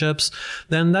relationships,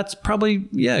 then that's probably,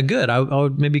 good. I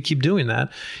would maybe keep doing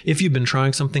that. If you've been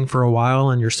trying something for a while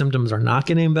and your symptoms are not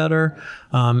getting better,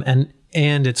 and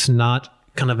it's not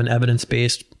kind of an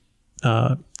evidence-based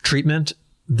treatment,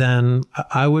 then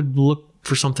I would look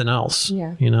for something else.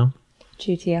 Yeah.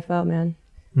 GTFO, man.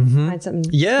 Find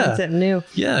something, find something new.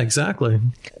 Yeah, exactly.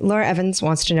 Laura Evans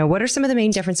wants to know, what are some of the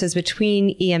main differences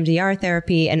between EMDR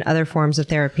therapy and other forms of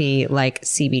therapy like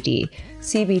CBD?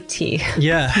 CBT.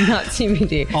 Yeah. Not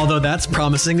CBD. Although that's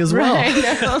promising as well.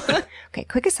 Right, okay,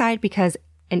 quick aside, because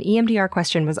an EMDR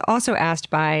question was also asked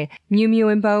by Mew Mew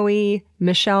and Bowie,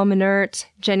 Michelle Minert,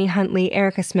 Jenny Huntley,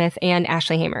 Erica Smith, and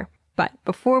Ashley Hamer. But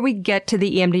before we get to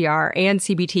the EMDR and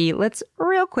CBT, let's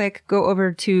real quick go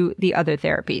over to the other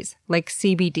therapies, like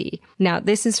CBD. Now,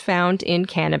 this is found in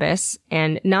cannabis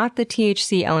and not the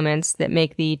THC elements that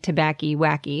make the tobacco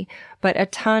wacky, but a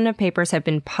ton of papers have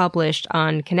been published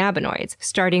on cannabinoids,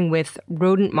 starting with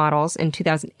rodent models in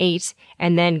 2008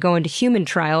 and then going to human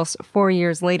trials 4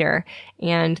 years later.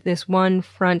 And this one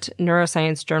Front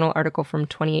Neuroscience Journal article from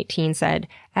 2018 said,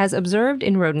 as observed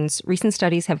in rodents, recent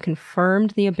studies have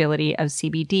confirmed the ability of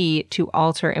CBD to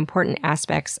alter important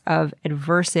aspects of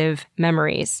aversive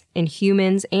memories in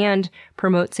humans and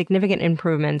promote significant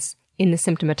improvements in the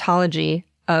symptomatology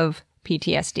of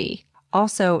PTSD.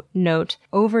 Also note,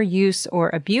 overuse or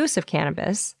abuse of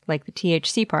cannabis, like the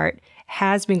THC part,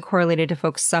 has been correlated to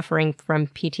folks suffering from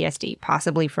PTSD,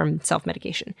 possibly from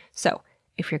self-medication. So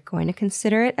if you're going to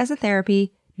consider it as a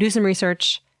therapy, do some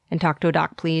research and talk to a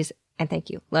doc, please. And thank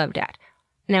you. Love, Dad.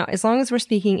 Now, as long as we're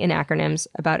speaking in acronyms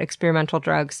about experimental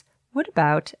drugs, what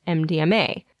about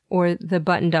MDMA, or the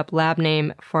buttoned-up lab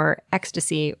name for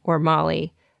ecstasy or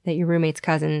Molly that your roommate's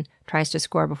cousin tries to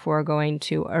score before going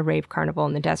to a rave carnival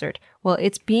in the desert? Well,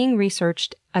 it's being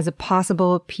researched as a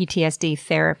possible PTSD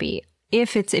therapy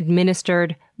if it's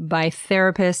administered by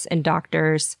therapists and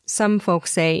doctors. Some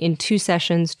folks say in 2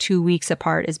 sessions, 2 weeks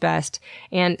apart is best.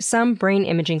 And some brain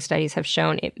imaging studies have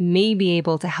shown it may be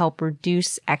able to help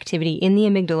reduce activity in the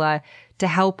amygdala to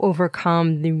help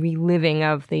overcome the reliving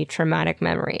of the traumatic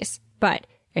memories. But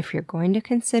if you're going to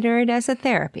consider it as a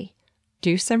therapy,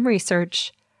 do some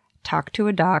research, talk to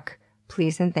a doc,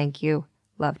 please and thank you.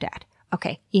 Love, Dad.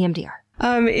 Okay, EMDR.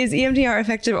 Is EMDR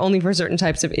effective only for certain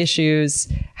types of issues?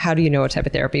 How do you know what type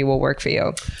of therapy will work for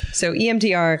you? So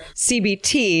EMDR,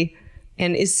 CBT,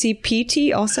 and is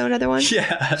CPT also another one?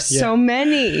 Yeah. So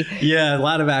many. Yeah, a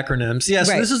lot of acronyms. Yeah,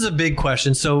 so Right. This is a big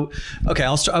question. So, okay,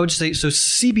 I would say, so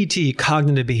CBT,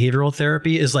 cognitive behavioral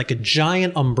therapy, is like a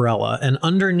giant umbrella. And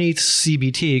underneath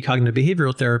CBT, cognitive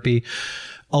behavioral therapy,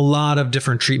 a lot of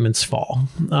different treatments fall.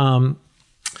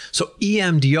 So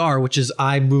EMDR, which is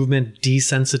eye movement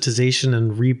desensitization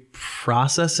and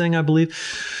reprocessing, I believe.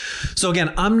 So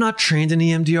again, I'm not trained in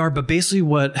EMDR, but basically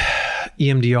what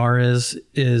EMDR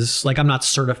is like, I'm not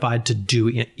certified to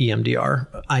do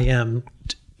EMDR. I am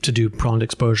to do prolonged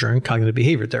exposure and cognitive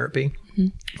behavior therapy. Mm-hmm.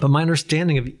 But my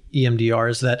understanding of EMDR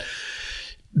is that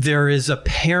there is a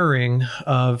pairing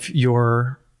of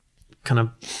your kind of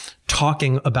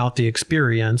talking about the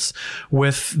experience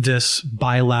with this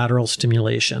bilateral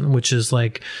stimulation, which is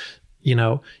like, you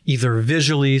know, either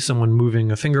visually someone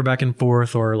moving a finger back and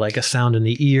forth or like a sound in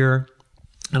the ear.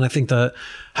 And I think the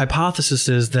hypothesis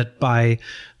is that by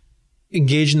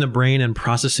engaging the brain and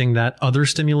processing that other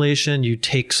stimulation, you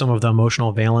take some of the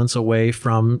emotional valence away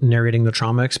from narrating the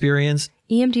trauma experience.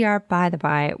 EMDR, by the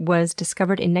by, was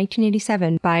discovered in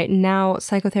 1987 by now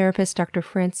psychotherapist Dr.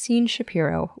 Francine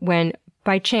Shapiro when,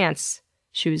 by chance,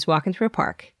 she was walking through a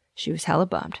park. She was hella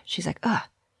bummed. She's like, ugh,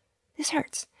 this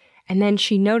hurts. And then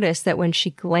she noticed that when she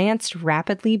glanced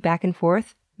rapidly back and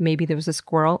forth, maybe there was a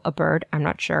squirrel, a bird, I'm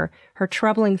not sure, her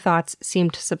troubling thoughts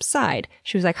seemed to subside.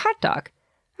 She was like, hot dog,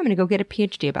 I'm going to go get a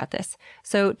PhD about this.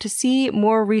 So to see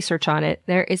more research on it,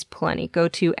 there is plenty. Go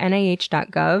to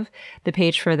nih.gov, the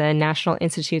page for the National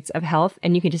Institutes of Health,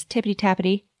 and you can just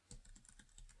tippity-tappity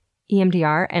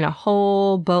EMDR, and a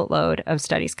whole boatload of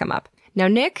studies come up. Now,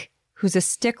 Nick, who's a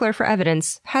stickler for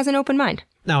evidence, has an open mind.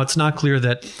 Now, it's not clear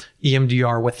that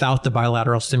EMDR without the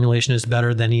bilateral stimulation is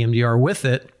better than EMDR with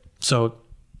it. So,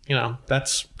 you know,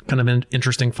 that's kind of an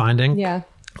interesting finding. Yeah.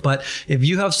 But if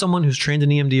you have someone who's trained in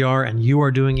EMDR and you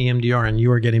are doing EMDR and you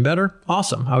are getting better,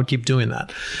 awesome. I would keep doing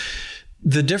that.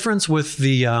 The difference with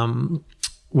the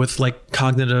with like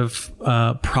cognitive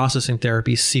processing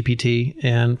therapy, CPT,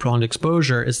 and prolonged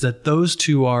exposure is that those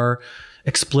two are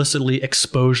explicitly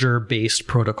exposure-based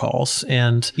protocols.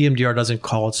 And EMDR doesn't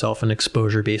call itself an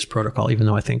exposure-based protocol, even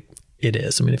though I think it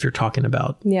is. I mean, if you're talking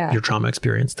about your trauma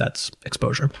experience, that's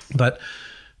exposure. But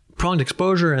prolonged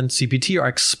exposure and CPT are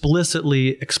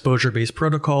explicitly exposure-based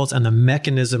protocols, and the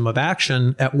mechanism of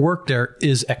action at work there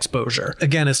is exposure.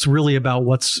 Again, it's really about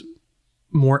what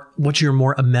you're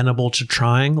more amenable to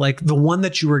trying. Like the one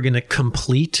that you are going to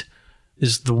complete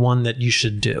is the one that you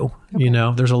should do. Okay. You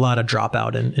know, there's a lot of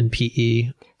dropout in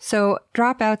PE. So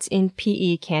dropouts in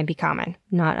PE can be common,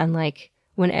 not unlike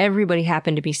when everybody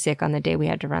happened to be sick on the day we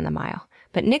had to run the mile.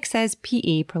 But Nick says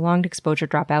PE, prolonged exposure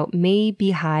dropout, may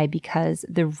be high because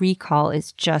the recall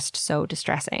is just so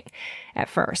distressing at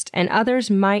first. And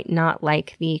others might not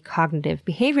like the cognitive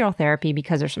behavioral therapy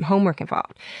because there's some homework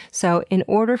involved. So in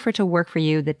order for it to work for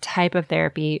you, the type of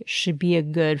therapy should be a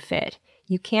good fit.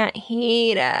 You can't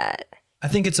hate it. I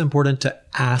think it's important to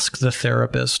ask the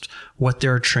therapist what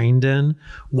they're trained in,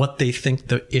 what they think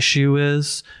the issue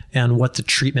is, and what the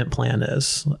treatment plan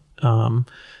is.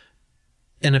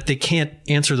 And if they can't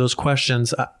answer those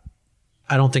questions,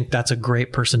 I don't think that's a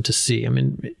great person to see. I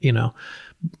mean,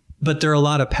 but there are a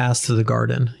lot of paths to the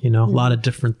garden, a lot of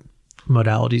different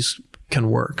modalities can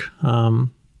work.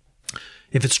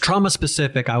 If it's trauma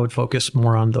specific, I would focus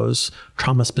more on those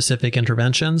trauma specific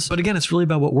interventions. But again, it's really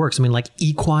about what works. I mean, like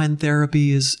equine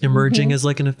therapy is emerging as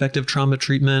like an effective trauma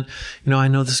treatment. I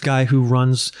know this guy who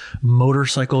runs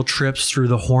motorcycle trips through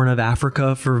the Horn of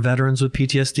Africa for veterans with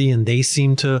PTSD, and they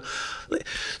seem to.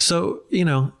 So,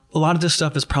 a lot of this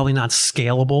stuff is probably not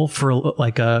scalable for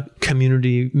like a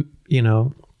community,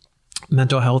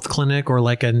 mental health clinic or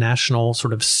like a national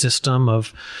sort of system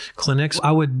of clinics.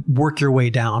 I would work your way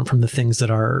down from the things that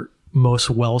are most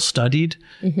well studied.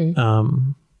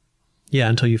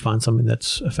 Until you find something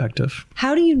that's effective.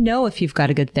 How do you know if you've got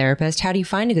a good therapist? How do you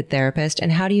find a good therapist?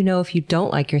 And how do you know if you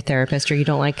don't like your therapist or you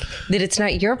don't like that it's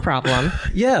not your problem?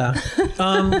 Yeah.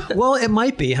 Well, it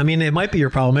might be. I mean, it might be your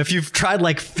problem if you've tried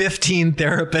like 15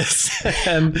 therapists.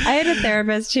 And I had a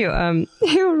therapist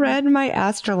who read my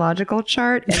astrological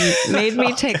chart and made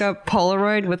me take a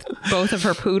Polaroid with both of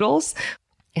her poodles.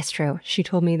 It's true. She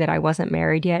told me that I wasn't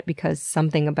married yet because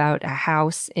something about a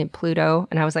house in Pluto.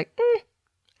 And I was like,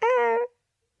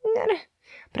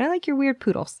 but I like your weird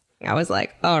poodles. I was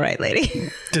like, all right,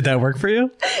 lady. Did that work for you?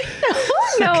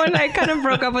 No, and I kind of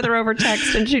broke up with her over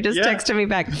text and she just texted me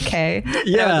back, okay.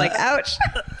 Yeah. And I was like, ouch.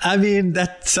 I mean,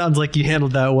 that sounds like you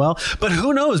handled that well, but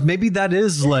who knows? Maybe that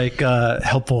is like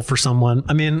helpful for someone.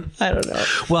 I mean, I don't know.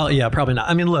 Well, yeah, probably not.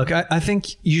 I mean, look, I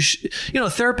think you should, a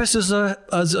therapist is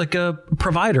like a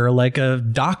provider, like a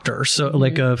doctor. So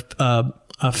like a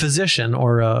physician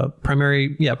or a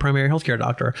primary healthcare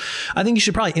doctor. I think you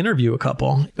should probably interview a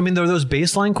couple. I mean, there are those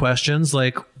baseline questions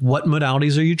like what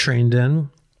modalities are you trained in?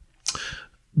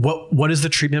 What is the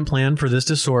treatment plan for this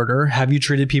disorder? Have you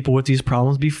treated people with these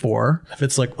problems before? If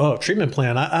it's like, oh, treatment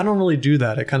plan, I don't really do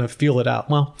that. I kind of feel it out.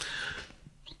 Well,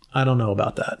 I don't know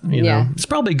about that. You know, it's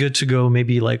probably good to go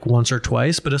maybe like once or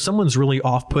twice, but if someone's really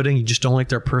off-putting, you just don't like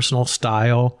their personal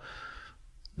style,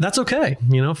 that's okay.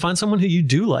 Find someone who you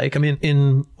do like. I mean,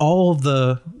 in all of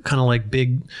the kind of like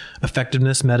big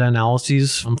effectiveness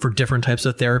meta-analyses for different types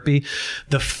of therapy,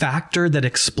 the factor that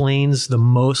explains the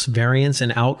most variance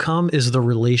in outcome is the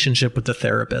relationship with the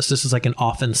therapist. This is like an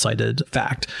often cited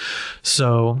fact.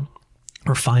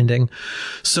 Or finding.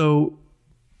 So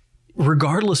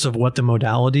regardless of what the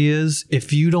modality is,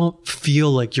 if you don't feel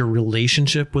like your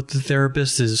relationship with the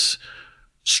therapist is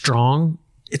strong,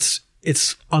 it's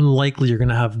unlikely you're going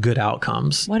to have good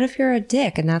outcomes. What if you're a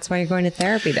dick and that's why you're going to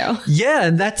therapy though? Yeah,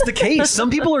 and that's the case.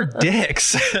 Some people are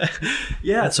dicks.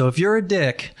 Yeah. So if you're a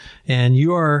dick and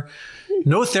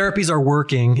no therapies are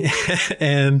working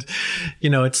and,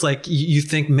 it's like you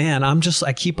think, man,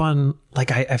 I keep on like,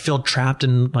 I feel trapped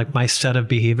in like my set of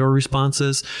behavioral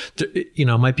responses. It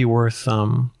might be worth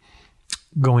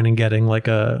going and getting like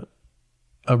a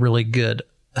really good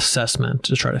assessment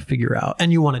to try to figure out.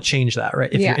 And you want to change that,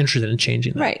 right? If you're interested in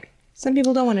changing that. Right. Some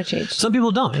people don't want to change. Some people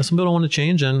don't. Some people don't want to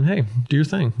change, and hey, do your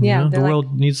thing. Yeah. The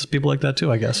world needs people like that too,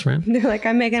 I guess, right? They're like,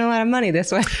 I'm making a lot of money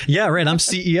this way. Yeah, right. I'm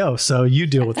CEO, so you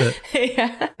deal with it.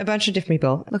 Yeah. A bunch of different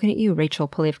people. Looking at you, Rachel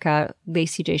Polivka,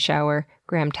 Lacey J. Shower,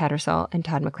 Graham Tattersall, and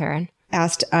Todd McLaren.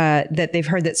 Asked that they've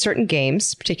heard that certain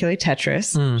games, particularly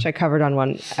Tetris, which I covered on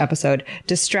one episode,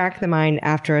 distract the mind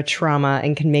after a trauma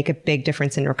and can make a big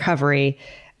difference in recovery.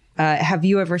 Have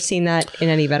you ever seen that in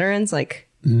any veterans?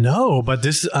 No, but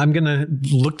I'm going to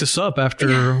look this up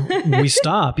after we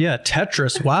stop. Yeah.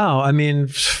 Tetris. Wow. I mean,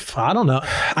 I don't know.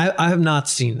 I have not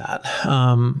seen that.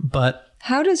 But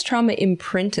how does trauma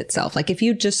imprint itself? Like if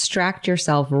you distract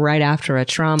yourself right after a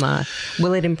trauma,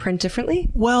 will it imprint differently?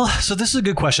 Well, so this is a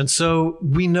good question. So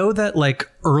we know that like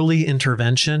early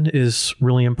intervention is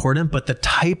really important, but the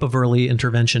type of early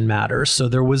intervention matters. So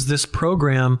there was this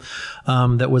program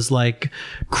that was like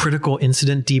critical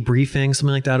incident debriefing,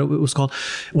 something like that it was called,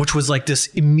 which was like this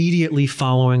immediately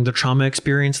following the trauma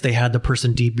experience. They had the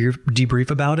person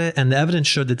debrief about it. And the evidence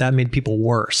showed that made people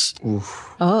worse.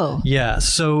 Oof. Oh. Yeah.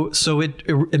 So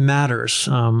it matters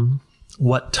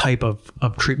what type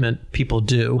of treatment people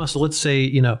do. So let's say,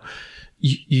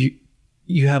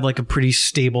 you have like a pretty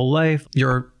stable life.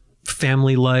 You're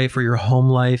family life or your home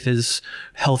life is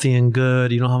healthy and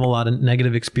good, you don't have a lot of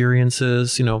negative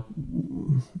experiences,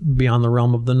 beyond the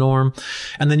realm of the norm,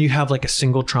 and then you have like a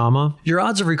single trauma, your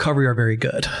odds of recovery are very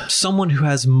good. Someone who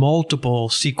has multiple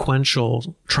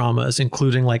sequential traumas,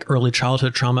 including like early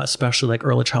childhood trauma, especially like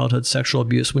early childhood sexual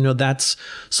abuse, we know that's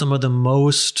some of the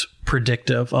most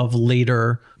predictive of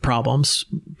later problems,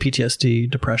 PTSD,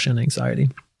 depression, anxiety.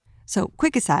 So,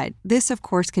 quick aside, this, of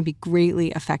course, can be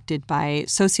greatly affected by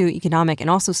socioeconomic and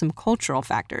also some cultural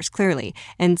factors, clearly.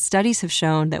 And studies have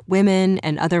shown that women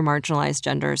and other marginalized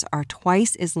genders are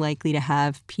twice as likely to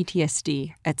have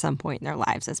PTSD at some point in their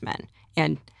lives as men.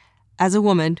 And as a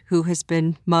woman who has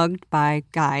been mugged by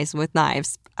guys with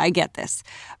knives, I get this.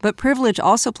 But privilege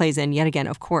also plays in, yet again,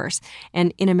 of course.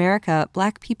 And in America,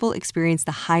 Black people experience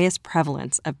the highest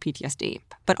prevalence of PTSD.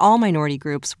 But all minority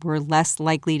groups were less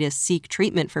likely to seek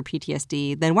treatment for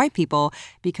PTSD than white people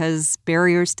because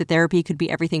barriers to therapy could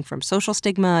be everything from social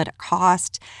stigma to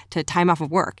cost to time off of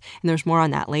work. And there's more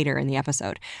on that later in the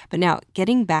episode. But now,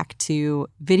 getting back to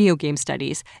video game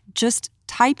studies, just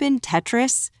type in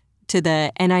Tetris to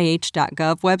the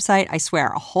NIH.gov website. I swear,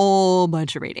 a whole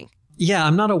bunch of reading. Yeah,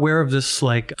 I'm not aware of this,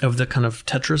 of the kind of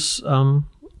Tetris.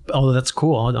 Oh, that's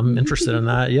cool. I'm interested in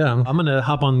that. Yeah, I'm going to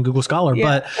hop on Google Scholar.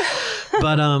 Yeah.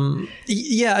 But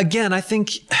yeah, again, I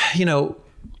think,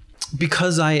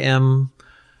 because I am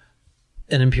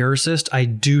an empiricist, I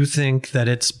do think that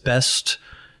it's best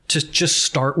to just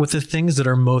start with the things that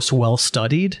are most well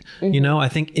studied. Mm-hmm. I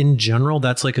think in general,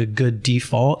 that's like a good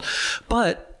default.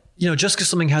 But just because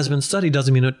something has been studied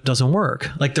doesn't mean it doesn't work.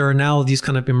 Like there are now these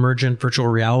kind of emergent virtual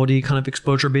reality kind of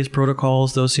exposure-based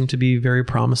protocols. Those seem to be very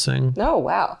promising. Oh,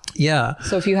 wow. Yeah.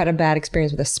 So if you had a bad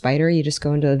experience with a spider, you just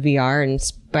go into VR and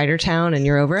Spider Town and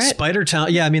you're over it? Spider Town.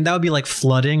 Yeah. I mean, that would be like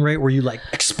flooding, right? Where you like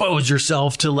expose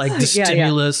yourself to like the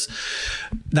stimulus. Yeah.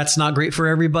 That's not great for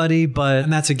everybody,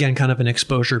 and that's again kind of an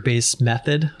exposure-based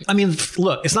method. I mean,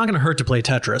 look, it's not going to hurt to play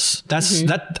Tetris.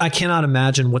 That I cannot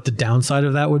imagine what the downside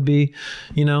of that would be,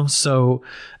 So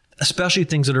especially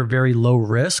things that are very low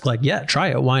risk, like, yeah, try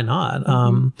it. Why not?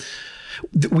 Mm-hmm.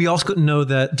 We also know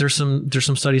that there's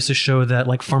some studies to show that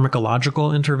like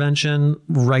pharmacological intervention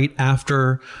right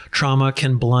after trauma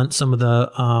can blunt some of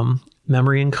the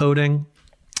memory encoding.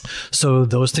 So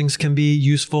those things can be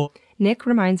useful. Nick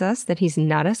reminds us that he's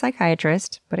not a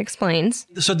psychiatrist, but explains.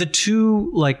 So the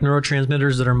two like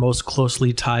neurotransmitters that are most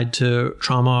closely tied to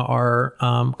trauma are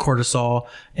cortisol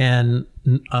and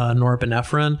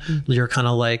norepinephrine. Mm-hmm. You're kind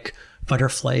of like fight or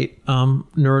flight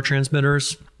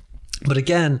neurotransmitters. But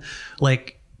again,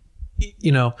 like,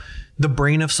 the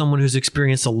brain of someone who's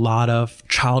experienced a lot of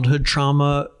childhood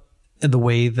trauma, the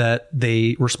way that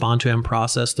they respond to and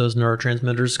process those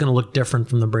neurotransmitters is going to look different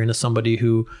from the brain of somebody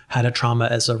who had a trauma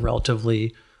as a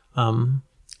relatively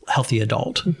healthy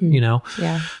adult, Mm-hmm.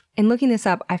 Yeah. In looking this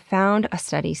up, I found a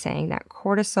study saying that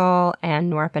cortisol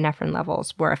and norepinephrine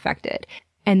levels were affected,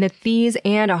 and that these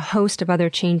and a host of other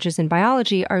changes in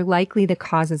biology are likely the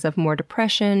causes of more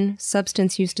depression,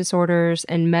 substance use disorders,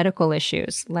 and medical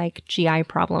issues like GI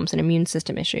problems and immune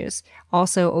system issues,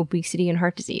 also obesity and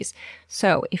heart disease.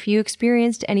 So if you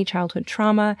experienced any childhood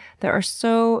trauma, there are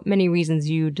so many reasons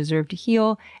you deserve to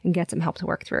heal and get some help to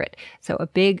work through it. So a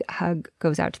big hug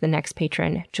goes out to the next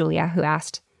patron, Julia, who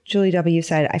asked, Julie W.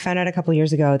 said, I found out a couple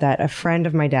years ago that a friend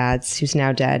of my dad's, who's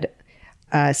now dead,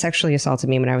 sexually assaulted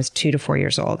me when I was 2 to 4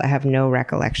 years old. I have no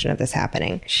recollection of this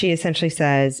happening. She essentially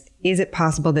says, is it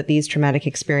possible that these traumatic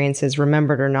experiences,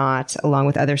 remembered or not, along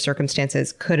with other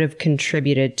circumstances, could have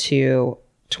contributed to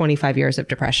 25 years of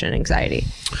depression and anxiety?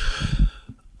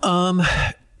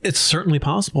 It's certainly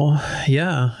possible.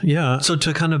 Yeah. Yeah. So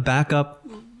to kind of back up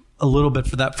a little bit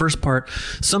for that first part,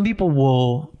 some people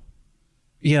will,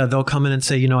 they'll come in and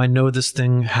say, I know this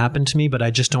thing happened to me, but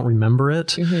I just don't remember it.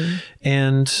 Mm-hmm.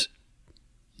 And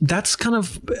that's kind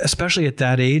of, especially at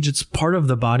that age, it's part of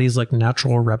the body's like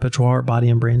natural repertoire, body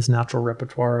and brain's natural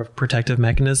repertoire of protective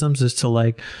mechanisms is to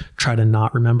like try to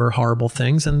not remember horrible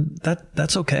things. And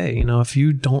that's okay. If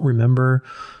you don't remember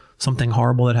something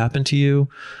horrible that happened to you,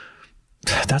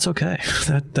 that's okay.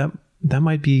 That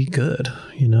might be good,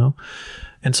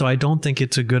 And so I don't think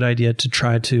it's a good idea to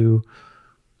try to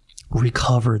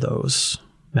recover those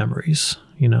memories.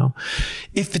 If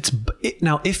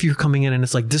you're coming in and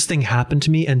it's like, this thing happened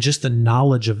to me, and just the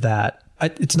knowledge of that,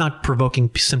 it's not provoking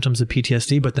symptoms of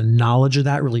PTSD, but the knowledge of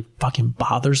that really fucking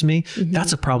bothers me. Mm-hmm.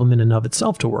 That's a problem in and of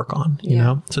itself to work on, you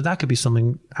know? So that could be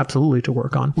something absolutely to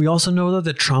work on. We also know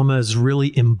that trauma is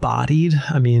really embodied.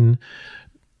 I mean,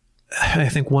 I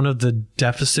think one of the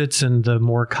deficits in the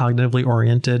more cognitively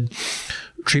oriented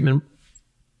treatment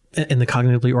in the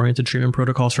cognitively oriented treatment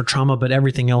protocols for trauma, but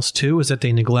everything else too, is that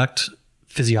they neglect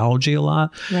physiology a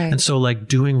lot. Right. And so like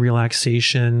doing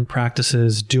relaxation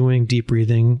practices, doing deep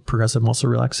breathing, progressive muscle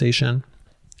relaxation,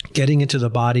 getting into the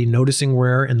body, noticing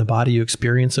where in the body you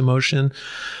experience emotion.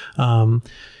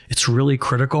 It's really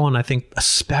critical. And I think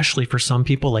especially for some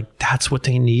people, like that's what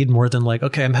they need more than like,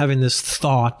 okay, I'm having this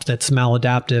thought that's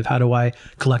maladaptive. How do I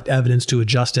collect evidence to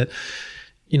adjust it?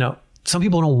 You know, some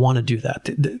people don't want to do that,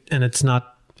 and it's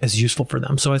not as useful for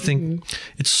them. So I think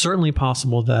it's certainly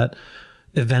possible that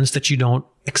events that you don't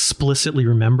explicitly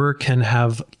remember can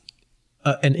have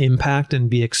an impact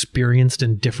and be experienced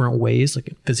in different ways,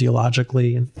 like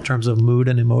physiologically in terms of mood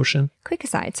and emotion. Quick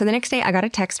aside. So the next day I got a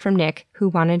text from Nick who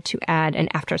wanted to add an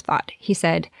afterthought. He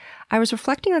said, I was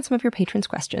reflecting on some of your patrons'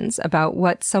 questions about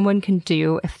what someone can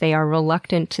do if they are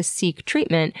reluctant to seek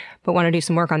treatment, but want to do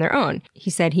some work on their own. He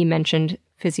said he mentioned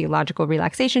physiological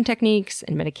relaxation techniques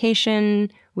and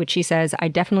medication, which he says I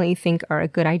definitely think are a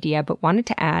good idea, but wanted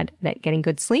to add that getting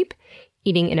good sleep,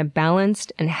 eating in a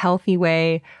balanced and healthy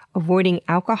way, avoiding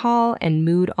alcohol and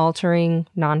mood-altering,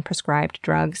 non-prescribed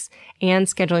drugs, and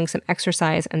scheduling some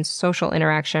exercise and social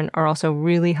interaction are also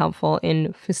really helpful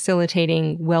in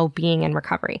facilitating well-being and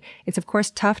recovery. It's, of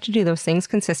course, tough to do those things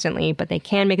consistently, but they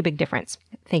can make a big difference.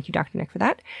 Thank you, Dr. Nick, for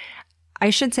that.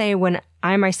 I should say when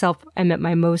I myself am at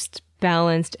my most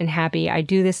balanced and happy, I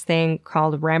do this thing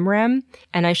called REM,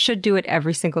 and I should do it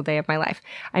every single day of my life.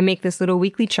 I make this little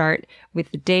weekly chart with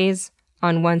the days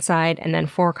on one side and then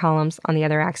 4 columns on the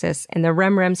other axis. And the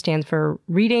REM stands for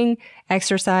reading,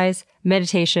 exercise,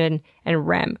 meditation, and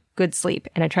REM, good sleep.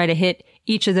 And I try to hit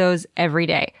each of those every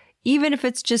day. Even if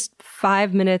it's just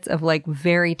 5 minutes of like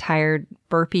very tired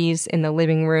burpees in the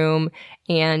living room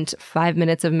and 5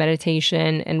 minutes of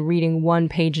meditation and reading 1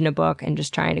 page in a book and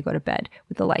just trying to go to bed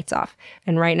with the lights off.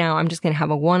 And right now I'm just going to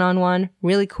have a one-on-one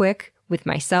really quick with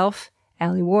myself.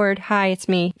 Allie Ward, hi, it's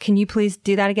me. Can you please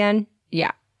do that again?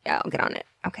 Yeah, I'll get on it.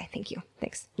 Okay, thank you.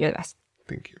 Thanks. You're the best.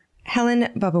 Thank you. Helen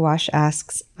Babawash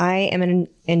asks, I am an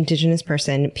Indigenous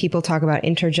person. People talk about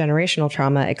intergenerational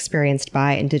trauma experienced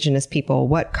by Indigenous people.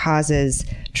 What causes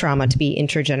trauma to be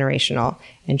intergenerational?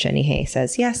 And Jenny Hay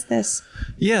says, yes, this.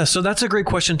 Yeah, so that's a great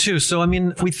question too. So, I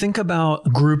mean, if we think about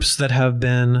groups that have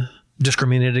been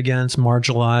discriminated against,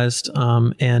 marginalized,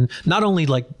 and not only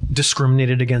like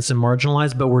discriminated against and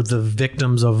marginalized, but were the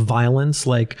victims of violence,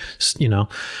 like, you know,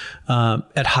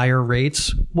 at higher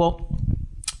rates. Well,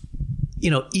 you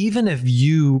know, even if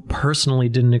you personally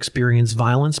didn't experience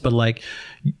violence, but like,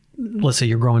 let's say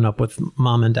you're growing up with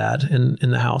mom and dad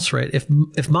in the house, right?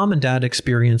 If mom and dad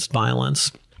experienced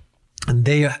violence and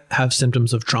they have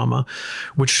symptoms of trauma,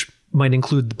 which might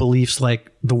include the beliefs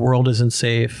like the world isn't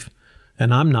safe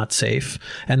and I'm not safe,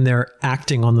 and they're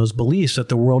acting on those beliefs that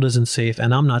the world isn't safe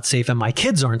and I'm not safe and my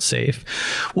kids aren't safe,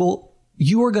 well,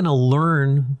 you are going to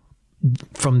learn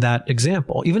from that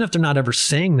example, even if they're not ever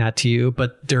saying that to you,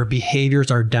 but their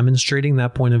behaviors are demonstrating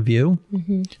that point of view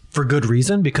for good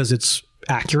reason, because it's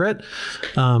accurate.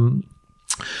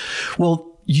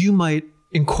 Well, you might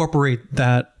incorporate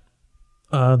that,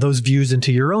 those views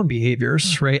into your own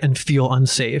behaviors, right? And feel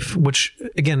unsafe, which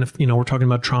again, if, you know, we're talking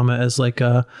about trauma as like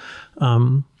a,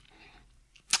 kind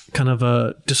of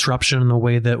a disruption in the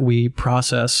way that we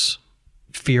process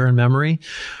fear and memory.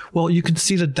 Well, you can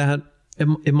see that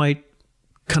it might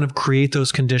kind of create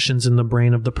those conditions in the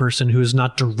brain of the person who has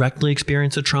not directly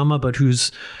experienced a trauma, but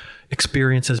whose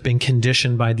experience has been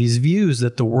conditioned by these views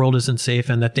that the world isn't safe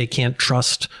and that they can't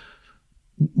trust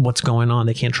what's going on.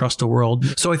 They can't trust the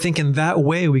world. So I think in that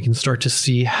way, we can start to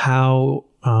see how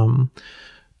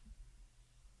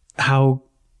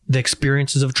the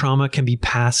experiences of trauma can be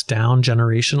passed down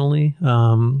generationally.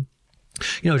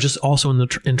 You know, just also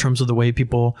in terms of the way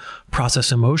people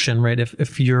process emotion, right?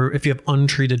 If you have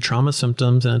untreated trauma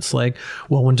symptoms and it's like,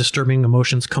 well, when disturbing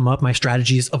emotions come up, my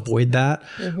strategy is avoid that,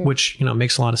 which, you know,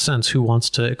 makes a lot of sense. Who wants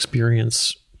to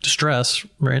experience distress,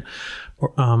 right?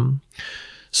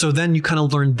 So then you kind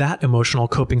of learn that emotional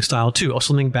coping style too. Oh,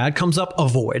 something bad comes up,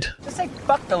 avoid. Just say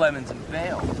fuck the lemons and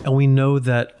bail. And we know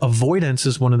that avoidance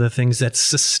is one of the things that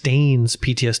sustains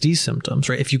PTSD symptoms,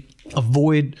 right? If you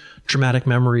avoid traumatic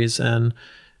memories and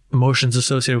emotions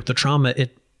associated with the trauma,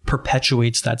 it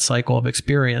perpetuates that cycle of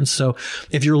experience. So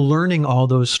if you're learning all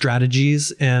those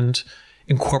strategies and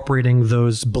incorporating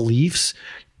those beliefs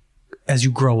as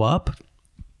you grow up,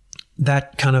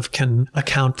 that kind of can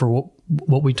account for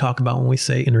what we talk about when we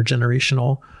say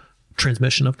intergenerational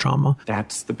transmission of trauma.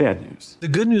 That's the bad news. The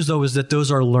good news, though, is that those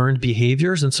are learned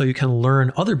behaviors. And so you can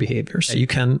learn other behaviors. You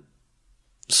can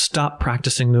stop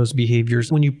practicing those behaviors.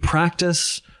 When you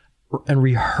practice and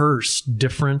rehearse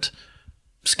different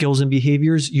skills and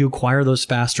behaviors, you acquire those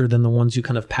faster than the ones you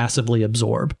kind of passively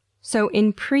absorb. So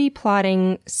in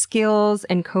pre-plotting skills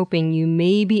and coping, you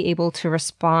may be able to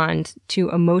respond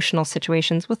to emotional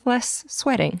situations with less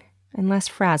sweating and less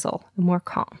frazzle and more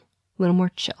calm, a little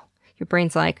more chill. Your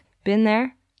brain's like, been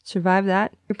there, survived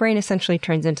that. Your brain essentially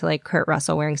turns into like Kurt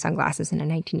Russell wearing sunglasses in a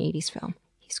 1980s film.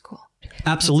 He's cool.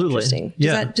 Absolutely.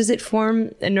 Does it form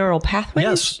a neural pathway?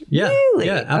 Yes. Yeah. Really?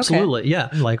 Yeah, absolutely. Okay. Yeah.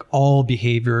 Like all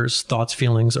behaviors, thoughts,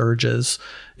 feelings, urges,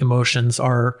 emotions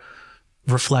are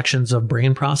reflections of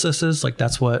brain processes. Like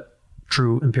that's what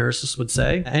true empiricists would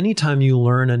say. Anytime you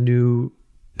learn a new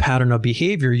pattern of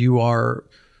behavior, you are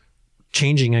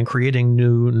changing and creating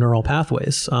new neural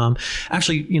pathways.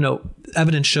 Actually,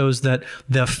 evidence shows that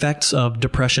the effects of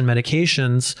depression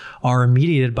medications are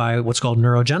mediated by what's called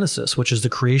neurogenesis, which is the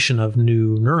creation of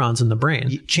new neurons in the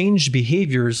brain. Changed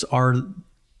behaviors are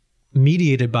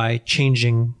mediated by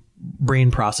changing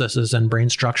brain processes and brain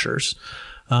structures.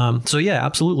 So yeah,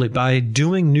 absolutely. By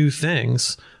doing new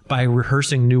things, by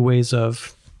rehearsing new ways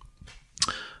of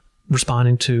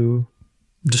responding to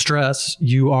distress,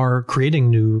 you are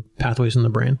creating new pathways in the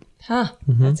brain. Huh.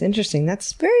 Mm-hmm. That's interesting.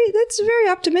 That's very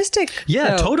optimistic.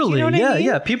 Yeah, though. Totally. You know what I mean?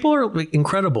 Yeah. People are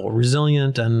incredible,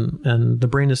 resilient, and the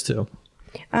brain is too.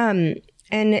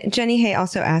 And Jenny Hay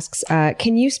also asks,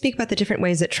 can you speak about the different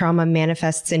ways that trauma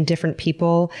manifests in different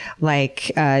people,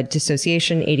 like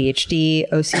dissociation, ADHD,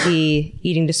 OCD,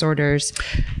 eating disorders?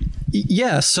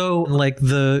 Yeah. So like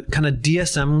the kind of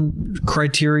DSM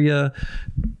criteria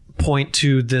point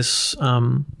to this,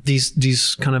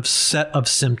 these kind of set of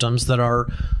symptoms that are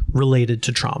related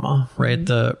to trauma, right? Mm-hmm.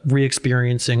 The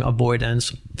re-experiencing,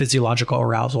 avoidance, physiological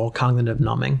arousal, cognitive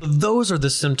numbing. Those are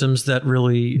the symptoms that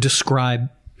really describe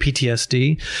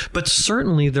PTSD, but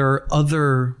certainly there are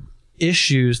other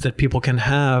issues that people can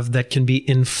have that can be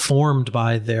informed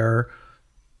by their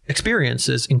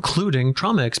experiences, including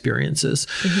trauma experiences.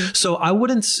 Mm-hmm. So I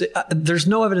wouldn't say, there's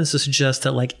no evidence to suggest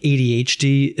that like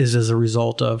ADHD is as a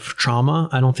result of trauma.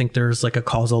 I don't think there's like a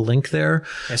causal link there.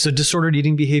 So disordered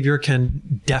eating behavior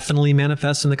can definitely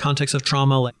manifest in the context of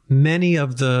trauma. Like many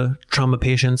of the trauma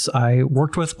patients I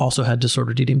worked with also had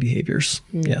disordered eating behaviors.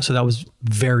 Mm. Yeah. So that was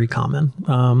very common.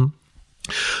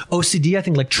 OCD, I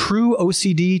think like true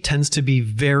OCD tends to be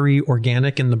very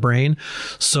organic in the brain.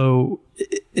 So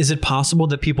is it possible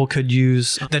that people could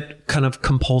use that kind of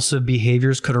compulsive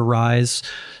behaviors could arise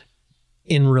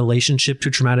in relationship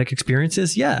to traumatic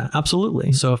experiences? Yeah,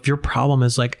 absolutely. So if your problem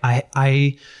is like, I'm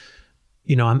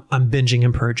binging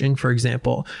and purging, for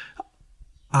example,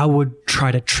 I would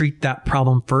try to treat that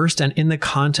problem first. And in the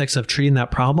context of treating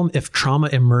that problem, if trauma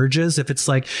emerges, if it's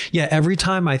like, yeah, every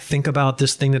time I think about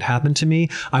this thing that happened to me,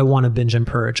 I want to binge and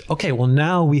purge. Okay, well,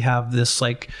 now we have this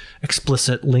like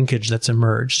explicit linkage that's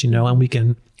emerged, and we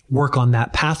can work on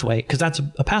that pathway because that's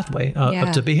a pathway.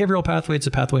 It's a behavioral pathway. It's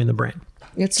a pathway in the brain.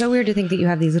 It's so weird to think that you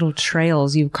have these little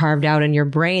trails you've carved out in your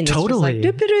brain. That's totally.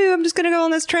 Just like, I'm just going to go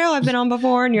on this trail I've been on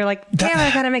before. And you're like, damn,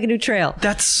 I got to make a new trail.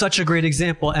 That's such a great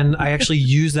example. And I actually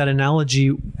use that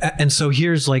analogy. And so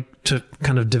here's like to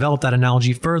kind of develop that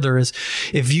analogy further is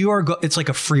if you are, it's like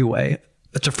a freeway.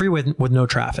 It's a freeway with no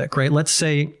traffic, right? Let's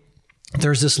say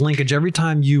there's this linkage. Every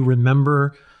time you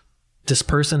remember this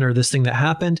person or this thing that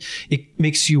happened, it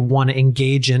makes you want to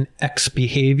engage in X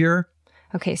behavior.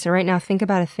 Okay, so right now think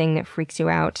about a thing that freaks you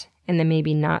out and the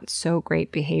maybe not so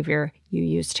great behavior you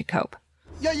use to cope.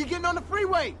 Yo, you're getting on the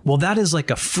freeway. Well, that is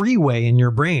like a freeway in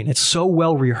your brain. It's so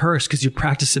well rehearsed because you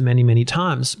practice it many, many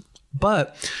times.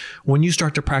 But when you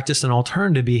start to practice an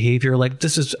alternative behavior, like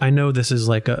I know this is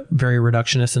like a very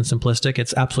reductionist and simplistic.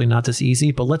 It's absolutely not this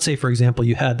easy. But let's say, for example,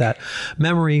 you had that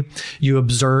memory, you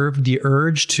observed the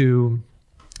urge to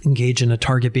engage in a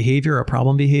target behavior, a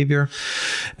problem behavior.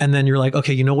 And then you're like,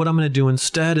 okay, you know what I'm going to do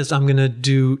instead is I'm going to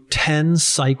do 10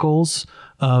 cycles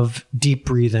of deep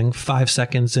breathing, 5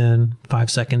 seconds in,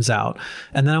 5 seconds out.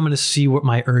 And then I'm going to see what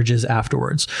my urge is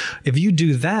afterwards. If you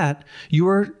do that, you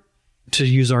are, to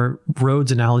use our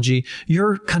roads analogy,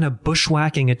 you're kind of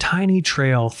bushwhacking a tiny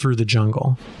trail through the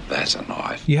jungle. That's a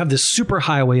knife. You have this super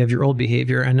highway of your old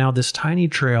behavior and now this tiny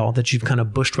trail that you've kind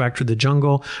of bushwhacked through the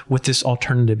jungle with this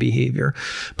alternative behavior.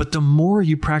 But the more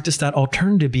you practice that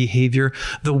alternative behavior,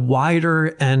 the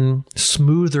wider and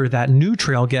smoother that new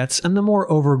trail gets and the more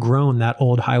overgrown that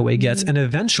old highway gets. Mm-hmm. And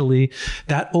eventually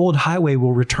that old highway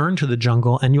will return to the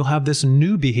jungle and you'll have this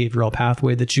new behavioral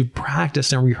pathway that you've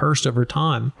practiced and rehearsed over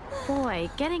time. Boy,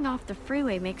 getting off the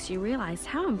freeway makes you realize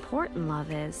how important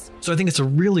love is. So I think it's a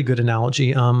really good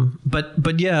analogy.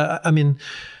 But yeah, I mean,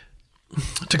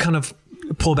 to kind of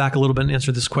pull back a little bit and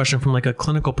answer this question from like a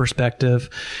clinical perspective,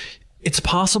 It's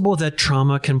possible that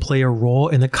trauma can play a role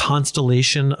in the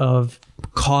constellation of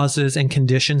causes and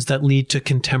conditions that lead to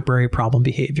contemporary problem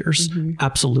behaviors.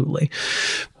 Absolutely.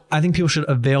 I think people should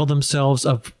avail themselves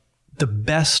of the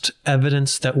best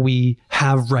evidence that we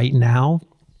have right now.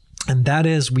 And that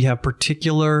is, we have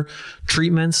particular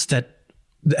treatments that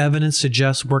the evidence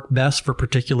suggests work best for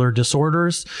particular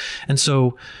disorders. And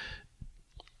so,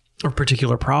 or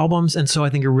particular problems. And so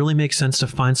I think it really makes sense to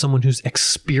find someone who's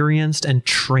experienced and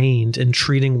trained in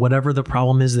treating whatever the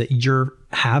problem is that you're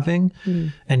having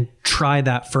and try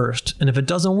that first. And if it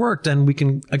doesn't work, then we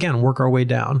can, again, work our way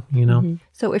down, you know?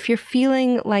 So if you're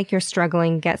feeling like you're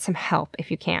struggling, get some help if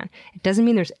you can. It doesn't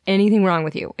mean there's anything wrong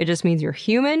with you. It just means you're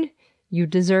human. You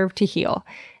deserve to heal.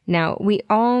 Now, we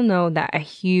all know that a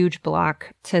huge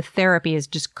block to therapy is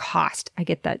just cost. I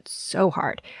get that so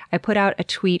hard. I put out a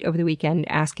tweet over the weekend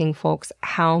asking folks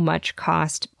how much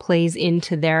cost plays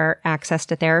into their access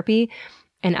to therapy.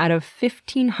 And out of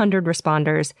 1,500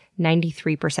 responders,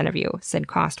 93% of you said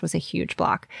cost was a huge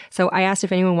block. So I asked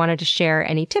if anyone wanted to share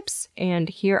any tips, and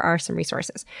here are some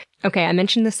resources. Okay, I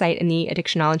mentioned the site in the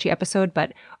Addictionology episode,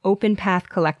 but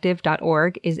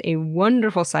openpathcollective.org is a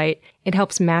wonderful site. It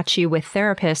helps match you with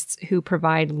therapists who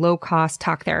provide low-cost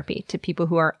talk therapy to people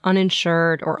who are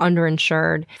uninsured or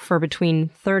underinsured for between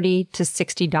 $30 to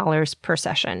 $60 per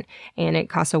session. And it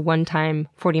costs a one-time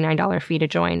 $49 fee to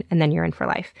join, and then you're in for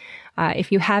life.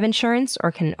 If you have insurance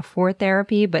or can afford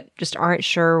therapy but just aren't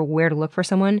sure where to look for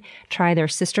someone, try their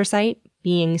sister site,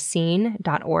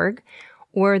 beingseen.org.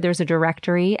 Or there's a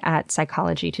directory at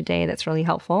Psychology Today that's really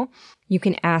helpful. You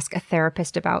can ask a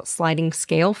therapist about sliding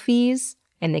scale fees,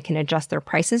 and they can adjust their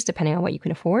prices depending on what you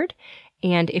can afford.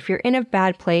 And if you're in a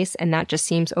bad place and that just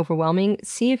seems overwhelming,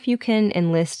 see if you can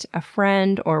enlist a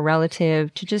friend or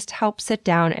relative to just help sit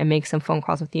down and make some phone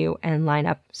calls with you and line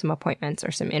up some appointments or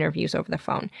some interviews over the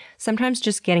phone. Sometimes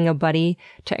just getting a buddy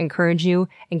to encourage you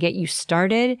and get you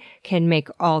started can make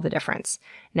all the difference.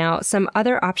 Now, some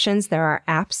other options, there are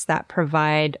apps that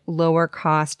provide lower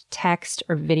cost text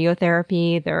or video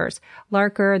therapy. There's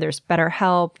Larker, there's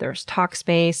BetterHelp, there's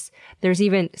Talkspace. There's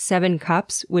even 7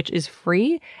 Cups, which is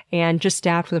free and just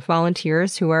staffed with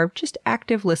volunteers who are just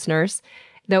active listeners,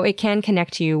 though it can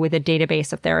connect you with a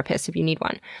database of therapists if you need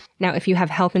one. Now, if you have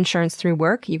health insurance through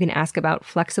work, you can ask about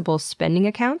flexible spending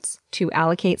accounts to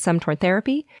allocate some toward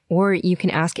therapy, or you can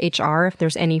ask HR if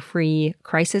there's any free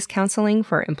crisis counseling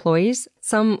for employees.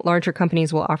 Some larger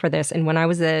companies will offer this, and when I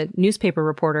was a newspaper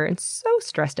reporter and so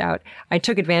stressed out, I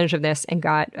took advantage of this and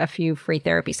got a few free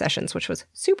therapy sessions, which was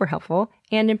super helpful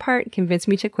and in part convinced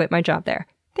me to quit my job there.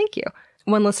 Thank you.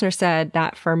 One listener said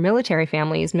that for military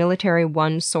families, Military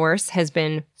One Source has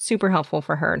been super helpful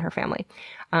for her and her family.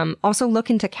 Also look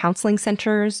into counseling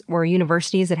centers or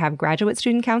universities that have graduate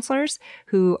student counselors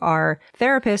who are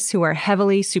therapists who are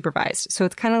heavily supervised. So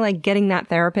it's kind of like getting that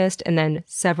therapist and then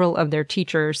several of their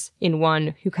teachers in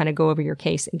one who kind of go over your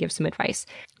case and give some advice.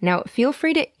 Now, feel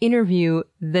free to interview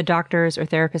the doctors or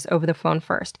therapists over the phone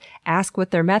first. Ask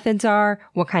what their methods are,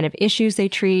 what kind of issues they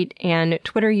treat, and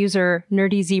Twitter user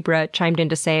Nerdy Zebra chimed in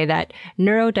to say that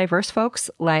neurodiverse folks,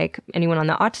 like anyone on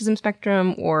the autism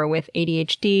spectrum or with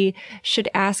ADHD, should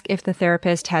ask if the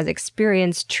therapist has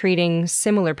experience treating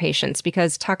similar patients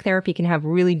because talk therapy can have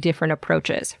really different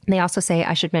approaches. They also say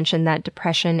I should mention that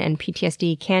depression and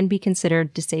PTSD can be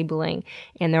considered disabling,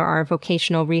 and there are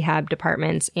vocational rehab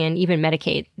departments and even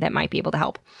Medicaid that might be able to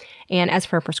help. And as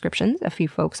for prescriptions, a few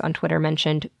folks on Twitter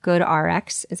mentioned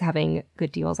GoodRx is having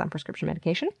good deals on prescription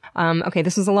medication. Okay,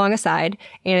 this was a long aside.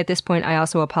 And at this point, I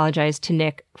also apologize to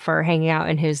Nick for hanging out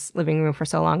in his living room for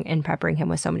so long and peppering him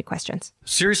with so many questions.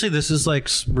 Seriously, this is like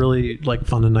really like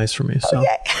fun and nice for me. So,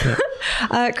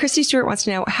 yeah. Christy Stewart wants to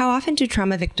know, how often do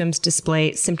trauma victims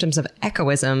display symptoms of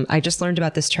echoism? I just learned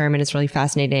about this term and it's really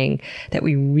fascinating that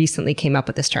we recently came up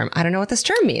with this term. I don't know what this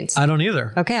term means. I don't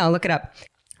either. Okay, I'll look it up.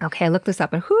 Okay, I looked this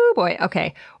up and whoo boy.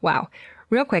 Okay, wow.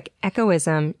 Real quick,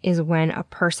 echoism is when a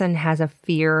person has a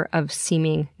fear of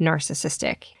seeming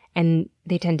narcissistic and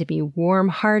they tend to be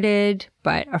warm-hearted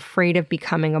but afraid of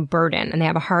becoming a burden and they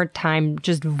have a hard time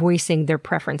just voicing their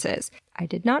preferences. I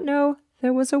did not know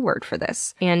there was a word for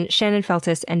this. And Shannon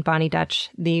Feltis and Bonnie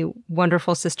Dutch, the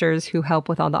wonderful sisters who help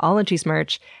with all the Ologies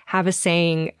merch, have a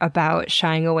saying about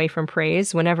shying away from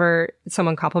praise. Whenever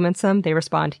someone compliments them, they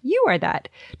respond, "You are that,"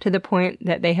 to the point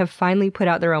that they have finally put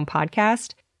out their own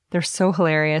podcast. They're so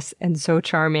hilarious and so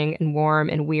charming and warm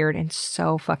and weird and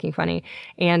so fucking funny.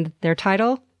 And their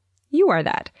title, You Are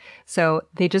That. So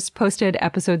they just posted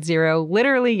episode 0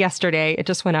 literally yesterday. It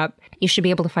just went up. You should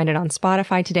be able to find it on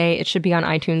Spotify today. It should be on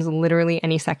iTunes literally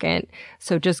any second.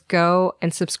 So just go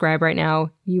and subscribe right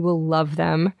now. You will love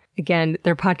them. Again,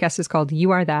 their podcast is called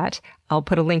You Are That. I'll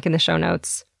put a link in the show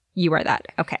notes. You Are That.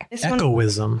 Okay.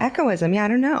 Echoism. Yeah, I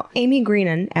don't know. Amy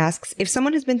Greenan asks, if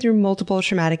someone has been through multiple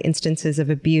traumatic instances of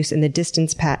abuse in the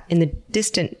distant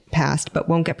past, but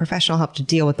won't get professional help to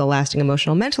deal with the lasting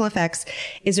emotional mental effects,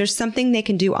 is there something they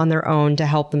can do on their own to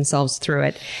help themselves through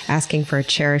it? Asking for a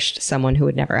cherished someone who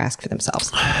would never ask for themselves.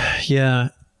 Yeah,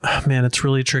 man, it's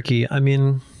really tricky. I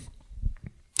mean,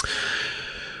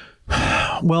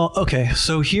 well, okay.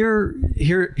 So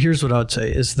here's what I would say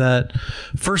is that,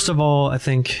 first of all, I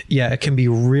think, yeah, it can be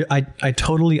I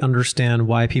totally understand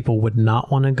why people would not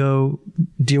want to go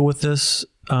deal with this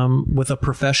with a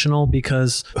professional,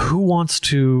 because who wants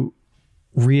to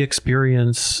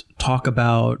re-experience, talk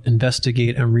about,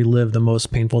 investigate, and relive the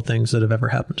most painful things that have ever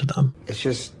happened to them? It's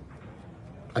just,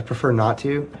 I prefer not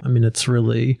to. I mean, it's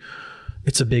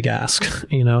a big ask,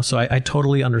 you know? So I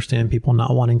totally understand people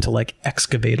not wanting to like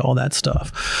excavate all that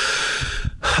stuff.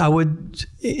 I would,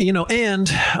 you know, and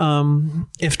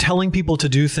if telling people to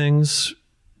do things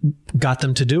got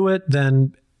them to do it,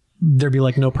 then there'd be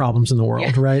like no problems in the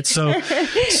world, right?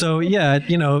 So yeah,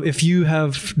 you know, if you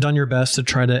have done your best to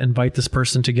try to invite this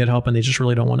person to get help and they just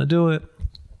really don't want to do it,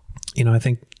 you know, I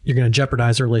think you're going to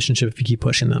jeopardize a relationship if you keep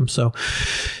pushing them. So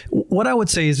what I would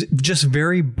say is, just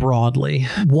very broadly,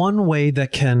 one way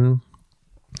that can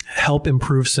help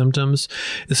improve symptoms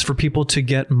is for people to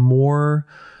get more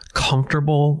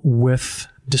comfortable with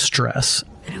distress.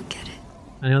 I don't get it.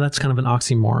 I know that's kind of an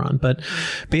oxymoron, but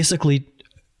basically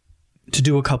to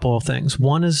do a couple of things.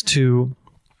 One is to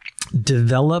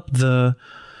develop the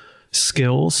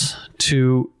skills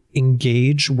to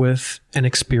engage with and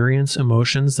experience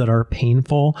emotions that are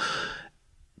painful,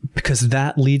 because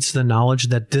that leads to the knowledge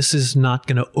that this is not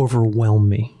going to overwhelm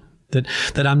me, that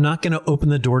I'm not going to open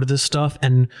the door to this stuff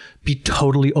and be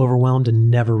totally overwhelmed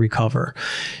and never recover.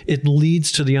 It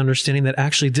leads to the understanding that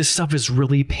actually this stuff is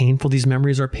really painful. These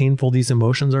memories are painful. These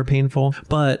emotions are painful,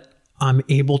 but I'm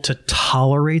able to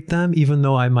tolerate them, even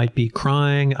though I might be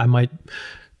crying. I might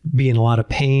be in a lot of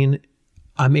pain.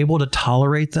 I'm able to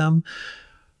tolerate them,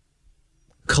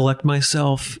 collect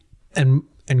myself, and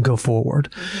go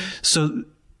forward. Mm-hmm. So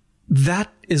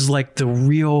that is like the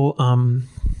real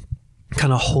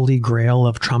kind of holy grail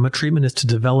of trauma treatment, is to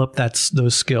develop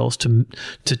those skills to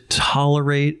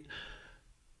tolerate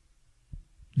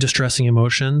distressing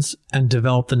emotions and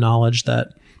develop the knowledge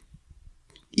that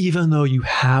even though you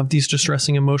have these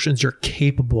distressing emotions, you're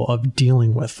capable of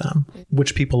dealing with them,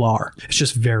 which people are. It's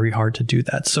just very hard to do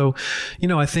that. So, you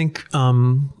know, I think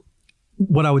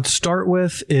what I would start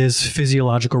with is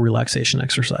physiological relaxation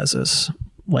exercises,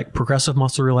 like progressive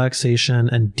muscle relaxation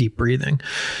and deep breathing.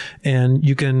 And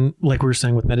you can, like we were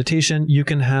saying with meditation, you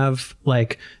can have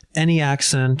like any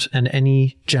accent and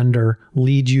any gender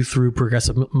lead you through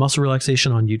progressive muscle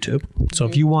relaxation on YouTube. So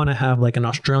if you want to have like an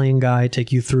Australian guy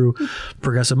take you through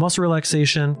progressive muscle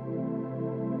relaxation.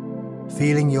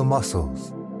 Feeling your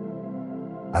muscles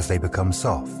as they become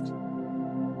soft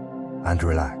and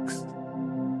relaxed.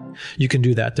 You can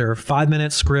do that. There are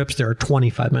 5-minute scripts. There are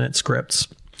 25-minute scripts.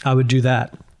 I would do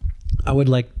that. I would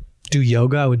like do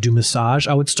yoga. I would do massage.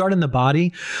 I would start in the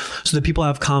body so that people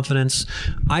have confidence.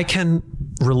 I can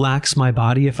relax my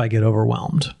body if I get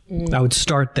overwhelmed. I would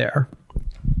start there.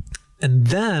 And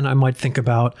then I might think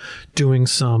about doing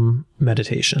some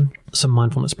meditation, some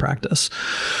mindfulness practice,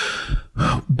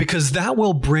 because that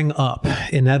will bring up,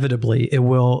 inevitably,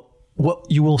 what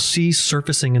you will see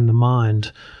surfacing in the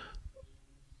mind,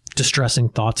 distressing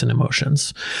thoughts and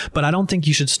emotions. But I don't think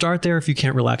you should start there if you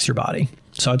can't relax your body.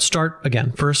 So I'd start,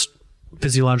 again, first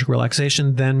physiological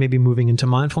relaxation, then maybe moving into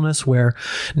mindfulness, where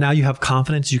now you have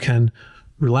confidence, you can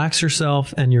relax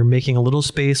yourself and you're making a little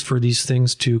space for these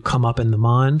things to come up in the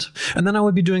mind. And then I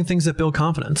would be doing things that build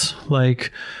confidence,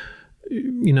 like,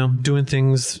 you know, doing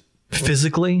things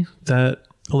physically that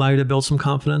allow you to build some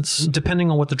confidence. Depending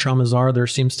on what the traumas are, there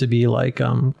seems to be like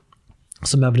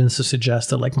some evidence to suggest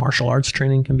that like martial arts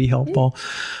training can be helpful,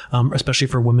 especially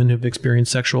for women who've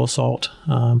experienced sexual assault.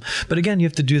 But again, you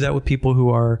have to do that with people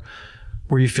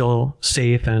where you feel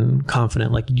safe and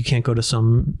confident. Like you can't go to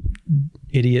some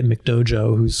idiot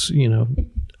McDojo who's, you know,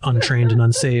 untrained and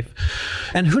unsafe.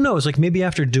 And who knows, like maybe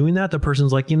after doing that, the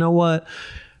person's like, you know what,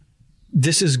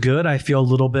 this is good. I feel a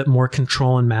little bit more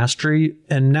control and mastery.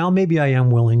 And now maybe I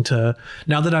am willing to,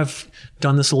 now that I've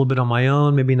done this a little bit on my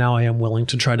own, maybe now I am willing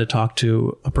to try to talk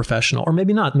to a professional, or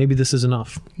maybe not. Maybe this is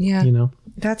enough. Yeah. You know,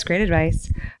 that's great advice.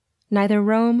 Neither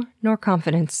Rome nor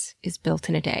confidence is built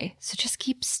in a day. So just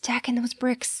keep stacking those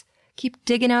bricks. Keep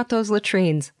digging out those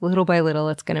latrines. Little by little,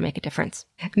 it's going to make a difference.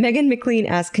 Megan McLean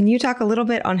asks, can you talk a little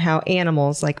bit on how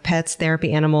animals, like pets,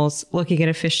 therapy animals, looking at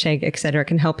a fish tank, etc.,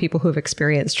 can help people who have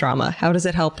experienced trauma? How does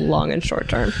it help long and short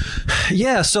term?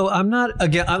 Yeah, so I'm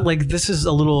like, this is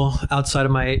a little outside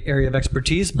of my area of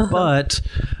expertise, but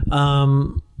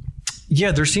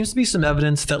yeah, there seems to be some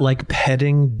evidence that like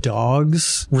petting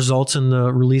dogs results in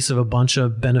the release of a bunch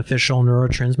of beneficial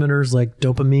neurotransmitters like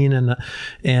dopamine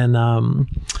and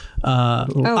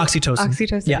oxytocin.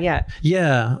 Oxytocin,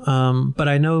 yeah. But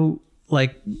I know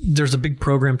like there's a big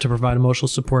program to provide emotional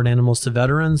support animals to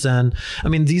veterans, and I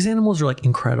mean these animals are like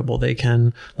incredible. They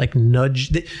can like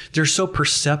nudge. They're so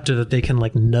perceptive that they can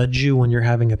like nudge you when you're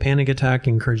having a panic attack,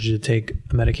 encourage you to take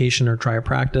a medication or try a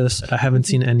practice. I haven't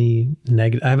seen any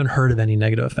negative. I haven't heard of any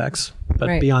negative effects.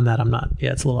 But beyond that, I'm not.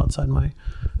 Yeah, it's a little outside my.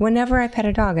 Whenever I pet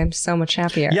a dog, I'm so much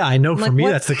happier. Yeah, I know. For me,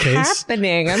 that's the case. What's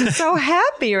happening? I'm so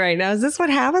happy right now. Is this what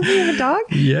happens when you have a dog?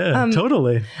 Yeah,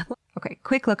 totally. Okay,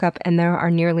 quick look up, and there are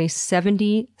nearly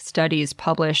 70 studies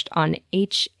published on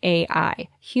HAI,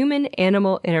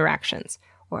 human-animal interactions,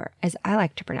 or as I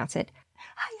like to pronounce it,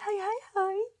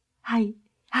 hi.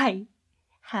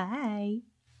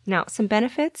 Now, some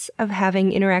benefits of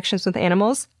having interactions with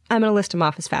animals, I'm going to list them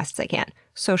off as fast as I can.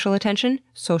 Social attention,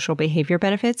 social behavior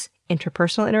benefits,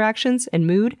 interpersonal interactions and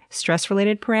mood,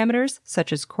 stress-related parameters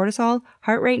such as cortisol,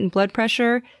 heart rate and blood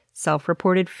pressure,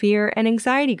 self-reported fear and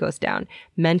anxiety goes down,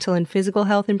 mental and physical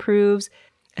health improves,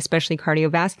 especially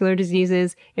cardiovascular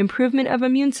diseases, improvement of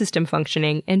immune system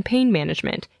functioning and pain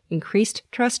management, increased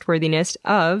trustworthiness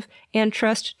of and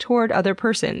trust toward other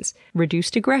persons,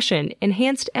 reduced aggression,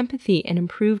 enhanced empathy, and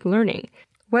improved learning.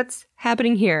 What's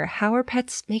happening here? How are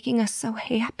pets making us so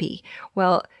happy?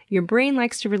 Well, your brain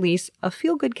likes to release a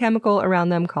feel-good chemical around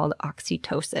them called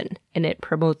oxytocin, and it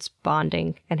promotes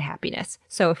bonding and happiness.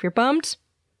 So if you're bummed,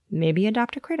 maybe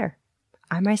adopt a critter.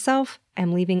 I myself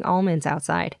am leaving almonds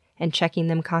outside and checking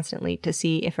them constantly to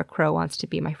see if a crow wants to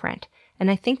be my friend.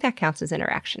 And I think that counts as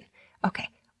interaction. Okay,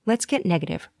 let's get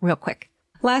negative real quick.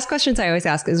 Last questions I always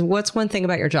ask is, what's one thing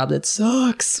about your job that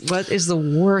sucks? What is the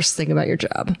worst thing about your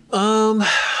job?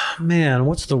 Man,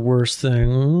 what's the worst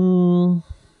thing?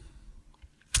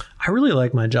 I really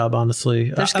like my job,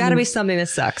 honestly. There's got to be something that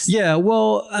sucks. Yeah,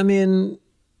 well, I mean,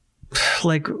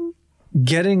 like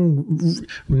getting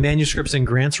manuscripts and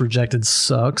grants rejected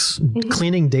sucks. Mm-hmm.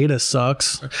 Cleaning data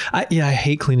sucks. I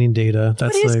hate cleaning data.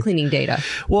 What is cleaning data?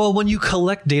 Well, when you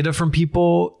collect data from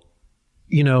people,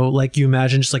 you know, like you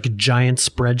imagine just like a giant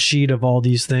spreadsheet of all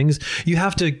these things, you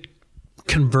have to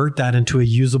convert that into a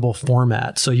usable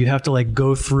format. So you have to like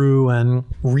go through and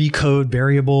recode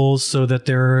variables so that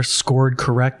they're scored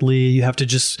correctly. You have to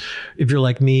just, if you're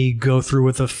like me, go through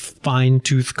with a fine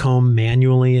tooth comb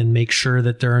manually and make sure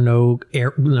that there are no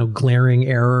glaring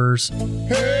errors.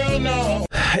 Hell no.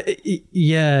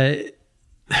 Yeah.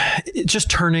 It's just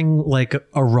turning like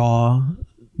a raw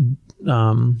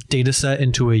data set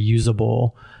into a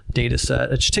usable data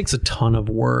set. It just takes a ton of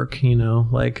work, you know,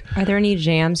 like. Are there any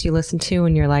jams you listen to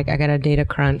when you're like, I got a data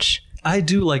crunch? I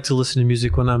do like to listen to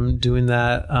music when I'm doing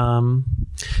that.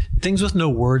 Things with no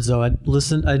words though.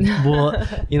 Well,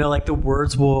 you know, like the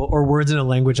words or words in a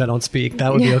language I don't speak.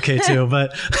 That would be okay too,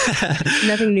 but.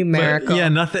 Nothing numerical. But, yeah,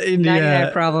 nothing.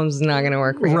 99 problems is not going to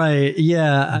work for you. Right.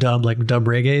 Yeah. Dub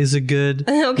reggae is good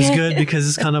because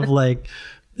it's kind of like,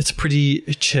 it's pretty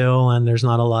chill and there's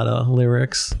not a lot of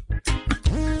lyrics.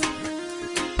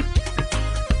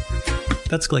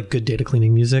 That's like good data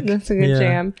cleaning music. That's a good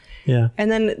jam. Yeah. And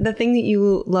then the thing that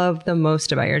you love the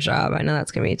most about your job, I know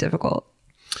that's going to be difficult.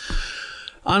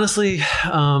 Honestly,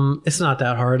 it's not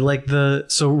that hard.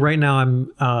 So right now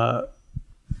I'm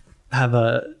have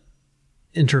a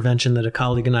intervention that a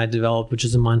colleague and I developed, which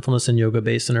is a mindfulness and yoga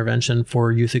based intervention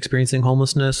for youth experiencing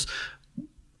homelessness,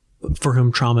 for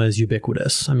whom trauma is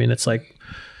ubiquitous. I mean, it's like,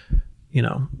 you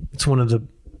know, it's one of the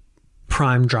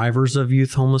prime drivers of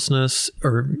youth homelessness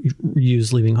or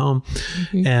youth leaving home.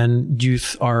 Mm-hmm. And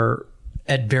youth are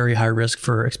at very high risk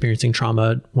for experiencing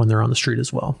trauma when they're on the street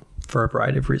as well, for a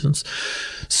variety of reasons.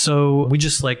 So we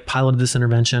just like piloted this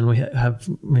intervention. We have,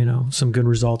 you know, some good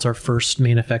results. Our first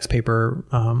main effects paper,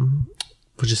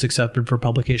 was just accepted for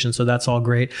publication. So that's all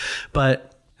great.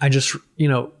 But I just, you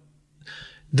know,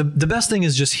 the best thing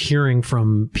is just hearing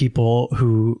from people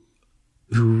who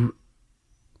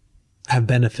have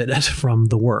benefited from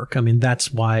the work. I mean,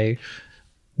 that's why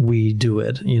we do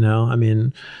it, you know? I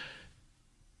mean,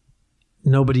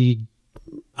 nobody,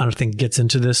 I don't think, gets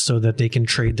into this so that they can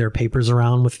trade their papers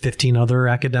around with 15 other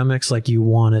academics. Like you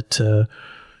want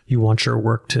your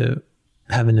work to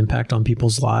have an impact on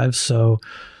people's lives. So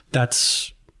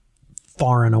that's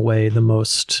far and away the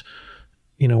most,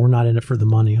 we're not in it for the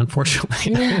money,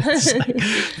 unfortunately.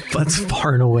 That's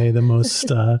far and away the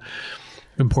most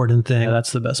important thing.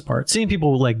 That's the best part. Seeing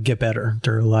people like get better,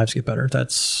 their lives get better.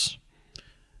 That's,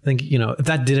 I think, if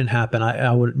that didn't happen,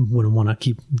 I wouldn't want to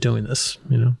keep doing this,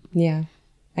 Yeah.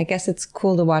 I guess it's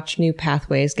cool to watch new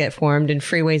pathways get formed and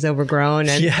freeways overgrown.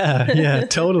 And yeah,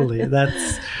 totally.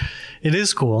 It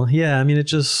is cool. Yeah. I mean, it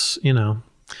just, and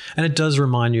it does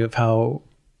remind you of how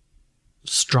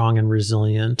strong and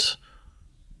resilient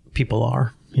people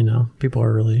are. People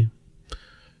are really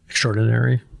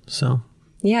extraordinary. So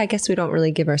yeah, I guess we don't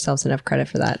really give ourselves enough credit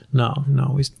for that. No,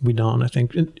 we don't. I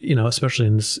think, especially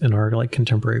in our like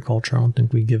contemporary culture, I don't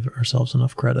think we give ourselves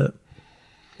enough credit.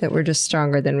 That we're just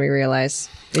stronger than we realize.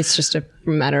 It's just a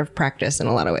matter of practice in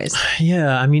a lot of ways.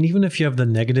 Yeah. I mean, even if you have the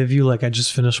negative view, like I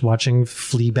just finished watching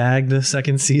Fleabag the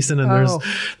second season, and I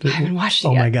haven't watched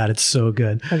it yet. My God, it's so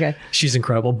good. Okay. She's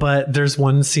incredible. But there's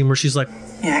one scene where she's like,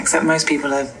 yeah, except most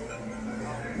people are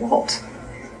what?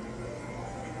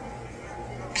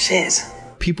 Shit.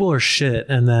 People are shit.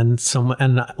 And then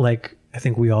I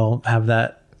think we all have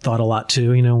that thought a lot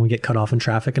too, when we get cut off in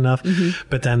traffic enough. Mm-hmm.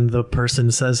 But then the person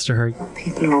says to her,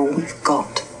 people are all we've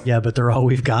got. Yeah, but they're all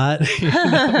we've got.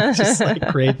 It's just like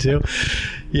great too.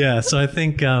 Yeah, so I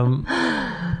think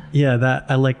that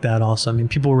I like that also. I mean,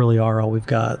 people really are all we've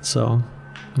got. So,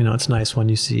 it's nice when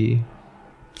you see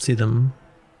them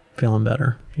feeling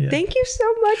better. Yeah. Thank you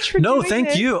so much for doing thank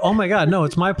this. you. Oh my God, no,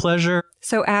 it's my pleasure.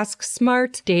 So ask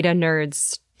smart data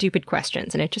nerds stupid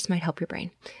questions, and it just might help your brain.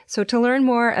 So to learn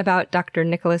more about Dr.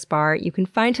 Nicholas Barr, you can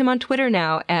find him on Twitter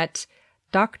now at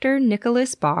Dr.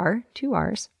 Nicholas Barr, 2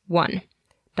 R's, 1.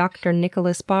 Dr.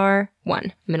 Nicholas Barr, 1.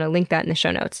 I'm going to link that in the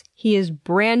show notes. He is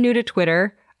brand new to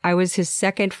Twitter. I was his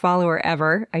second follower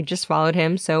ever. I just followed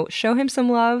him. So show him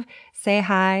some love, say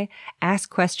hi,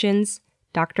 ask questions.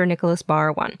 Dr. Nicholas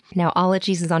Barr 1. Now,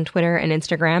 Ologies is on Twitter and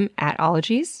Instagram at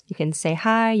Ologies. You can say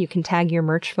hi. You can tag your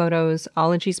merch photos,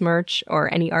 Ologies merch,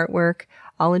 or any artwork.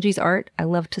 Ologies art. I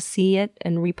love to see it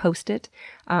and repost it.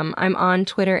 I'm on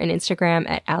Twitter and Instagram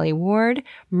at Allie Ward.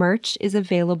 Merch is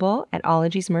available at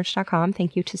ologiesmerch.com.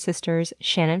 Thank you to sisters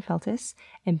Shannon Feltis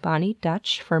and Bonnie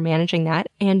Dutch for managing that.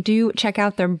 And do check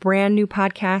out their brand new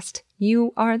podcast,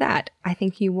 You Are That. I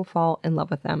think you will fall in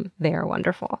love with them. They are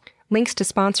wonderful. Links to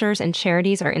sponsors and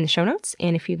charities are in the show notes.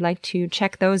 And if you'd like to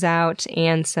check those out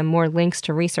and some more links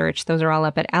to research, those are all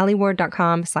up at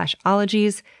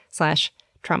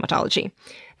allieward.com/ologies/traumatology.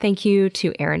 Thank you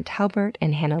to Aaron Talbert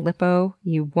and Hannah Lippo,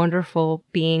 you wonderful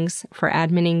beings, for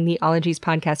adminning the Ologies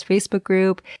podcast Facebook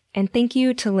group. And thank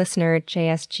you to listener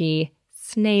JSG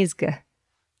Snazg. Not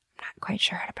quite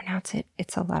sure how to pronounce it.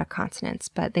 It's a lot of consonants,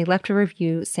 but they left a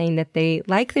review saying that they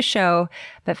like the show,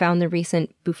 but found the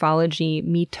recent Bufology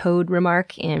Me Toad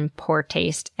remark in poor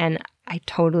taste. And I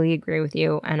totally agree with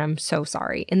you, and I'm so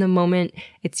sorry. In the moment,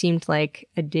 it seemed like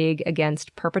a dig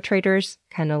against perpetrators,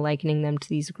 kind of likening them to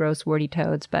these gross, warty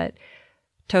toads, but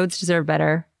toads deserve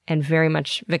better, and very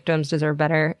much victims deserve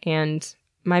better. And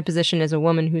my position as a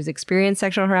woman who's experienced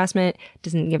sexual harassment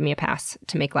doesn't give me a pass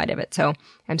to make light of it. So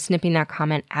I'm snipping that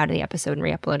comment out of the episode and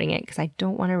re-uploading it because I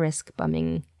don't want to risk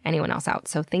bumming anyone else out.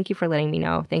 So thank you for letting me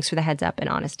know. Thanks for the heads up and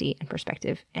honesty and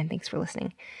perspective. And thanks for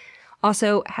listening.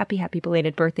 Also, happy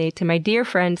belated birthday to my dear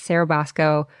friend, Sarah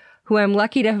Bosco, who I'm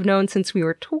lucky to have known since we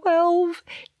were 12.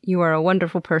 You are a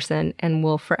wonderful person and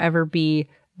will forever be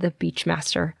the beach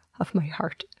master of my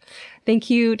heart.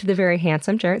 Thank you to the very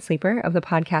handsome Jarrett Sleeper of the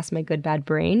podcast My Good Bad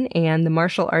Brain and the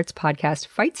martial arts podcast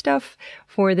Fight Stuff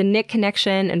for the Nick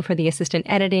connection and for the assistant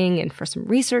editing and for some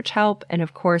research help. And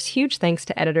of course, huge thanks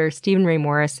to editor Stephen Ray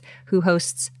Morris, who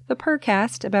hosts the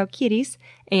Purrcast about kitties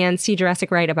and See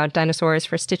Jurassic Right about dinosaurs,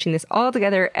 for stitching this all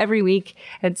together every week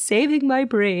and saving my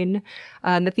brain.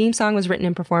 The theme song was written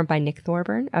and performed by Nick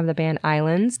Thorburn of the band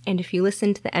Islands. And if you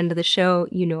listen to the end of the show,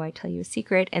 you know I tell you a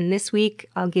secret. And this week,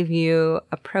 I'll give you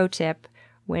a pro tip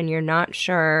when you're not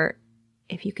sure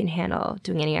if you can handle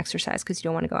doing any exercise because you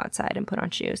don't want to go outside and put on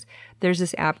shoes. There's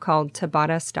this app called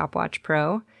Tabata Stopwatch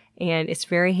Pro, and it's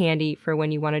very handy for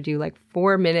when you want to do like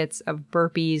 4 minutes of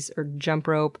burpees or jump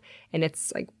rope, and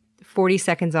it's like 40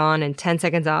 seconds on and 10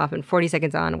 seconds off and 40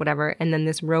 seconds on, whatever. And then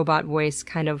this robot voice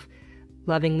kind of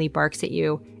lovingly barks at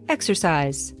you,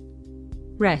 exercise,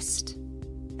 rest,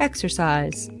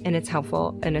 exercise. And it's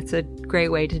helpful. And it's a great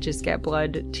way to just get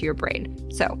blood to your brain.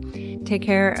 So take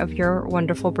care of your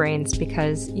wonderful brains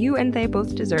because you and they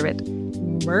both deserve it.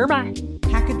 Bye-bye.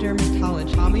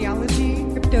 Pachydermatology,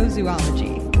 homeology,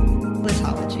 cryptozoology,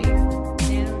 lithology,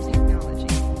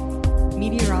 nanotechnology,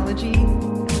 meteorology,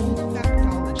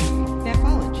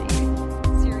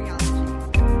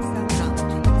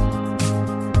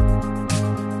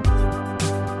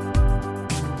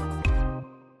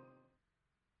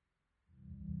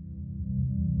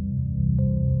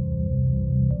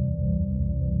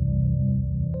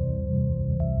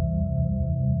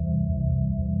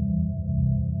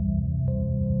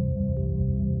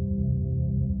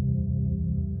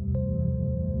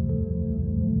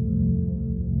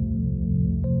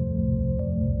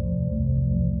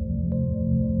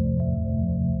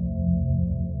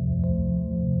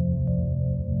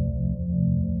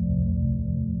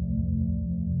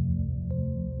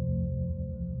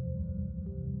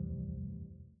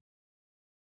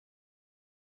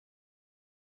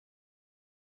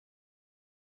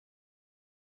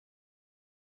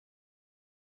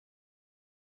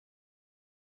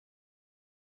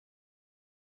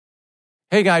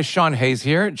 Hey guys, Sean Hayes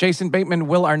here. Jason Bateman,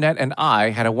 Will Arnett, and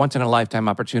I had a once-in-a-lifetime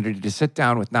opportunity to sit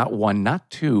down with not one, not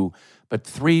two, but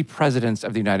 3 presidents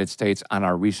of the United States on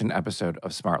our recent episode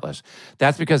of Smartless.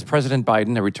 That's because President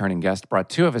Biden, a returning guest, brought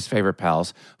 2 of his favorite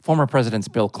pals, former Presidents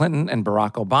Bill Clinton and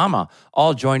Barack Obama,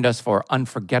 all joined us for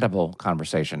unforgettable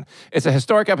conversation. It's a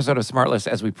historic episode of Smartless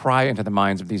as we pry into the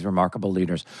minds of these remarkable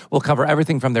leaders. We'll cover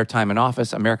everything from their time in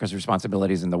office, America's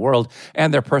responsibilities in the world,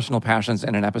 and their personal passions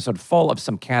in an episode full of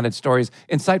some candid stories,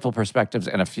 insightful perspectives,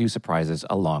 and a few surprises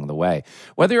along the way.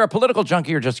 Whether you're a political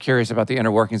junkie or just curious about the inner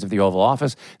workings of the Oval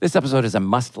Office, this episode is a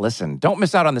must-listen. Don't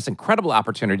miss out on this incredible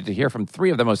opportunity to hear from 3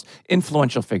 of the most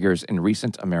influential figures in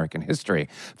recent American history.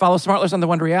 Follow Smartless on the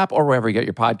Wondery app or wherever you get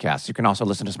your podcasts. You can also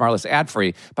listen to Smartless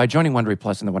ad-free by joining Wondery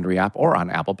Plus in the Wondery app or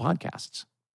on Apple Podcasts.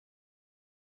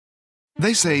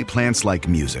 They say plants like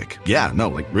music. Yeah, no,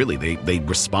 like really, they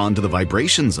respond to the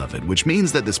vibrations of it, which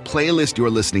means that this playlist you're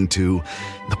listening to,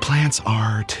 the plants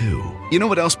are too. You know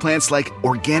what else plants like?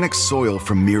 Organic soil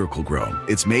from Miracle Grow.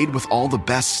 It's made with all the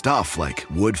best stuff like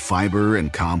wood fiber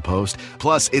and compost.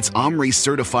 Plus, it's OMRI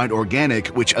certified organic,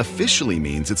 which officially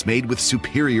means it's made with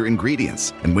superior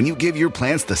ingredients. And when you give your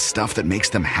plants the stuff that makes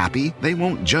them happy, they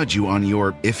won't judge you on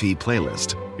your iffy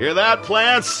playlist. Hear that,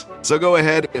 plants? So go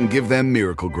ahead and give them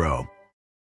Miracle Grow.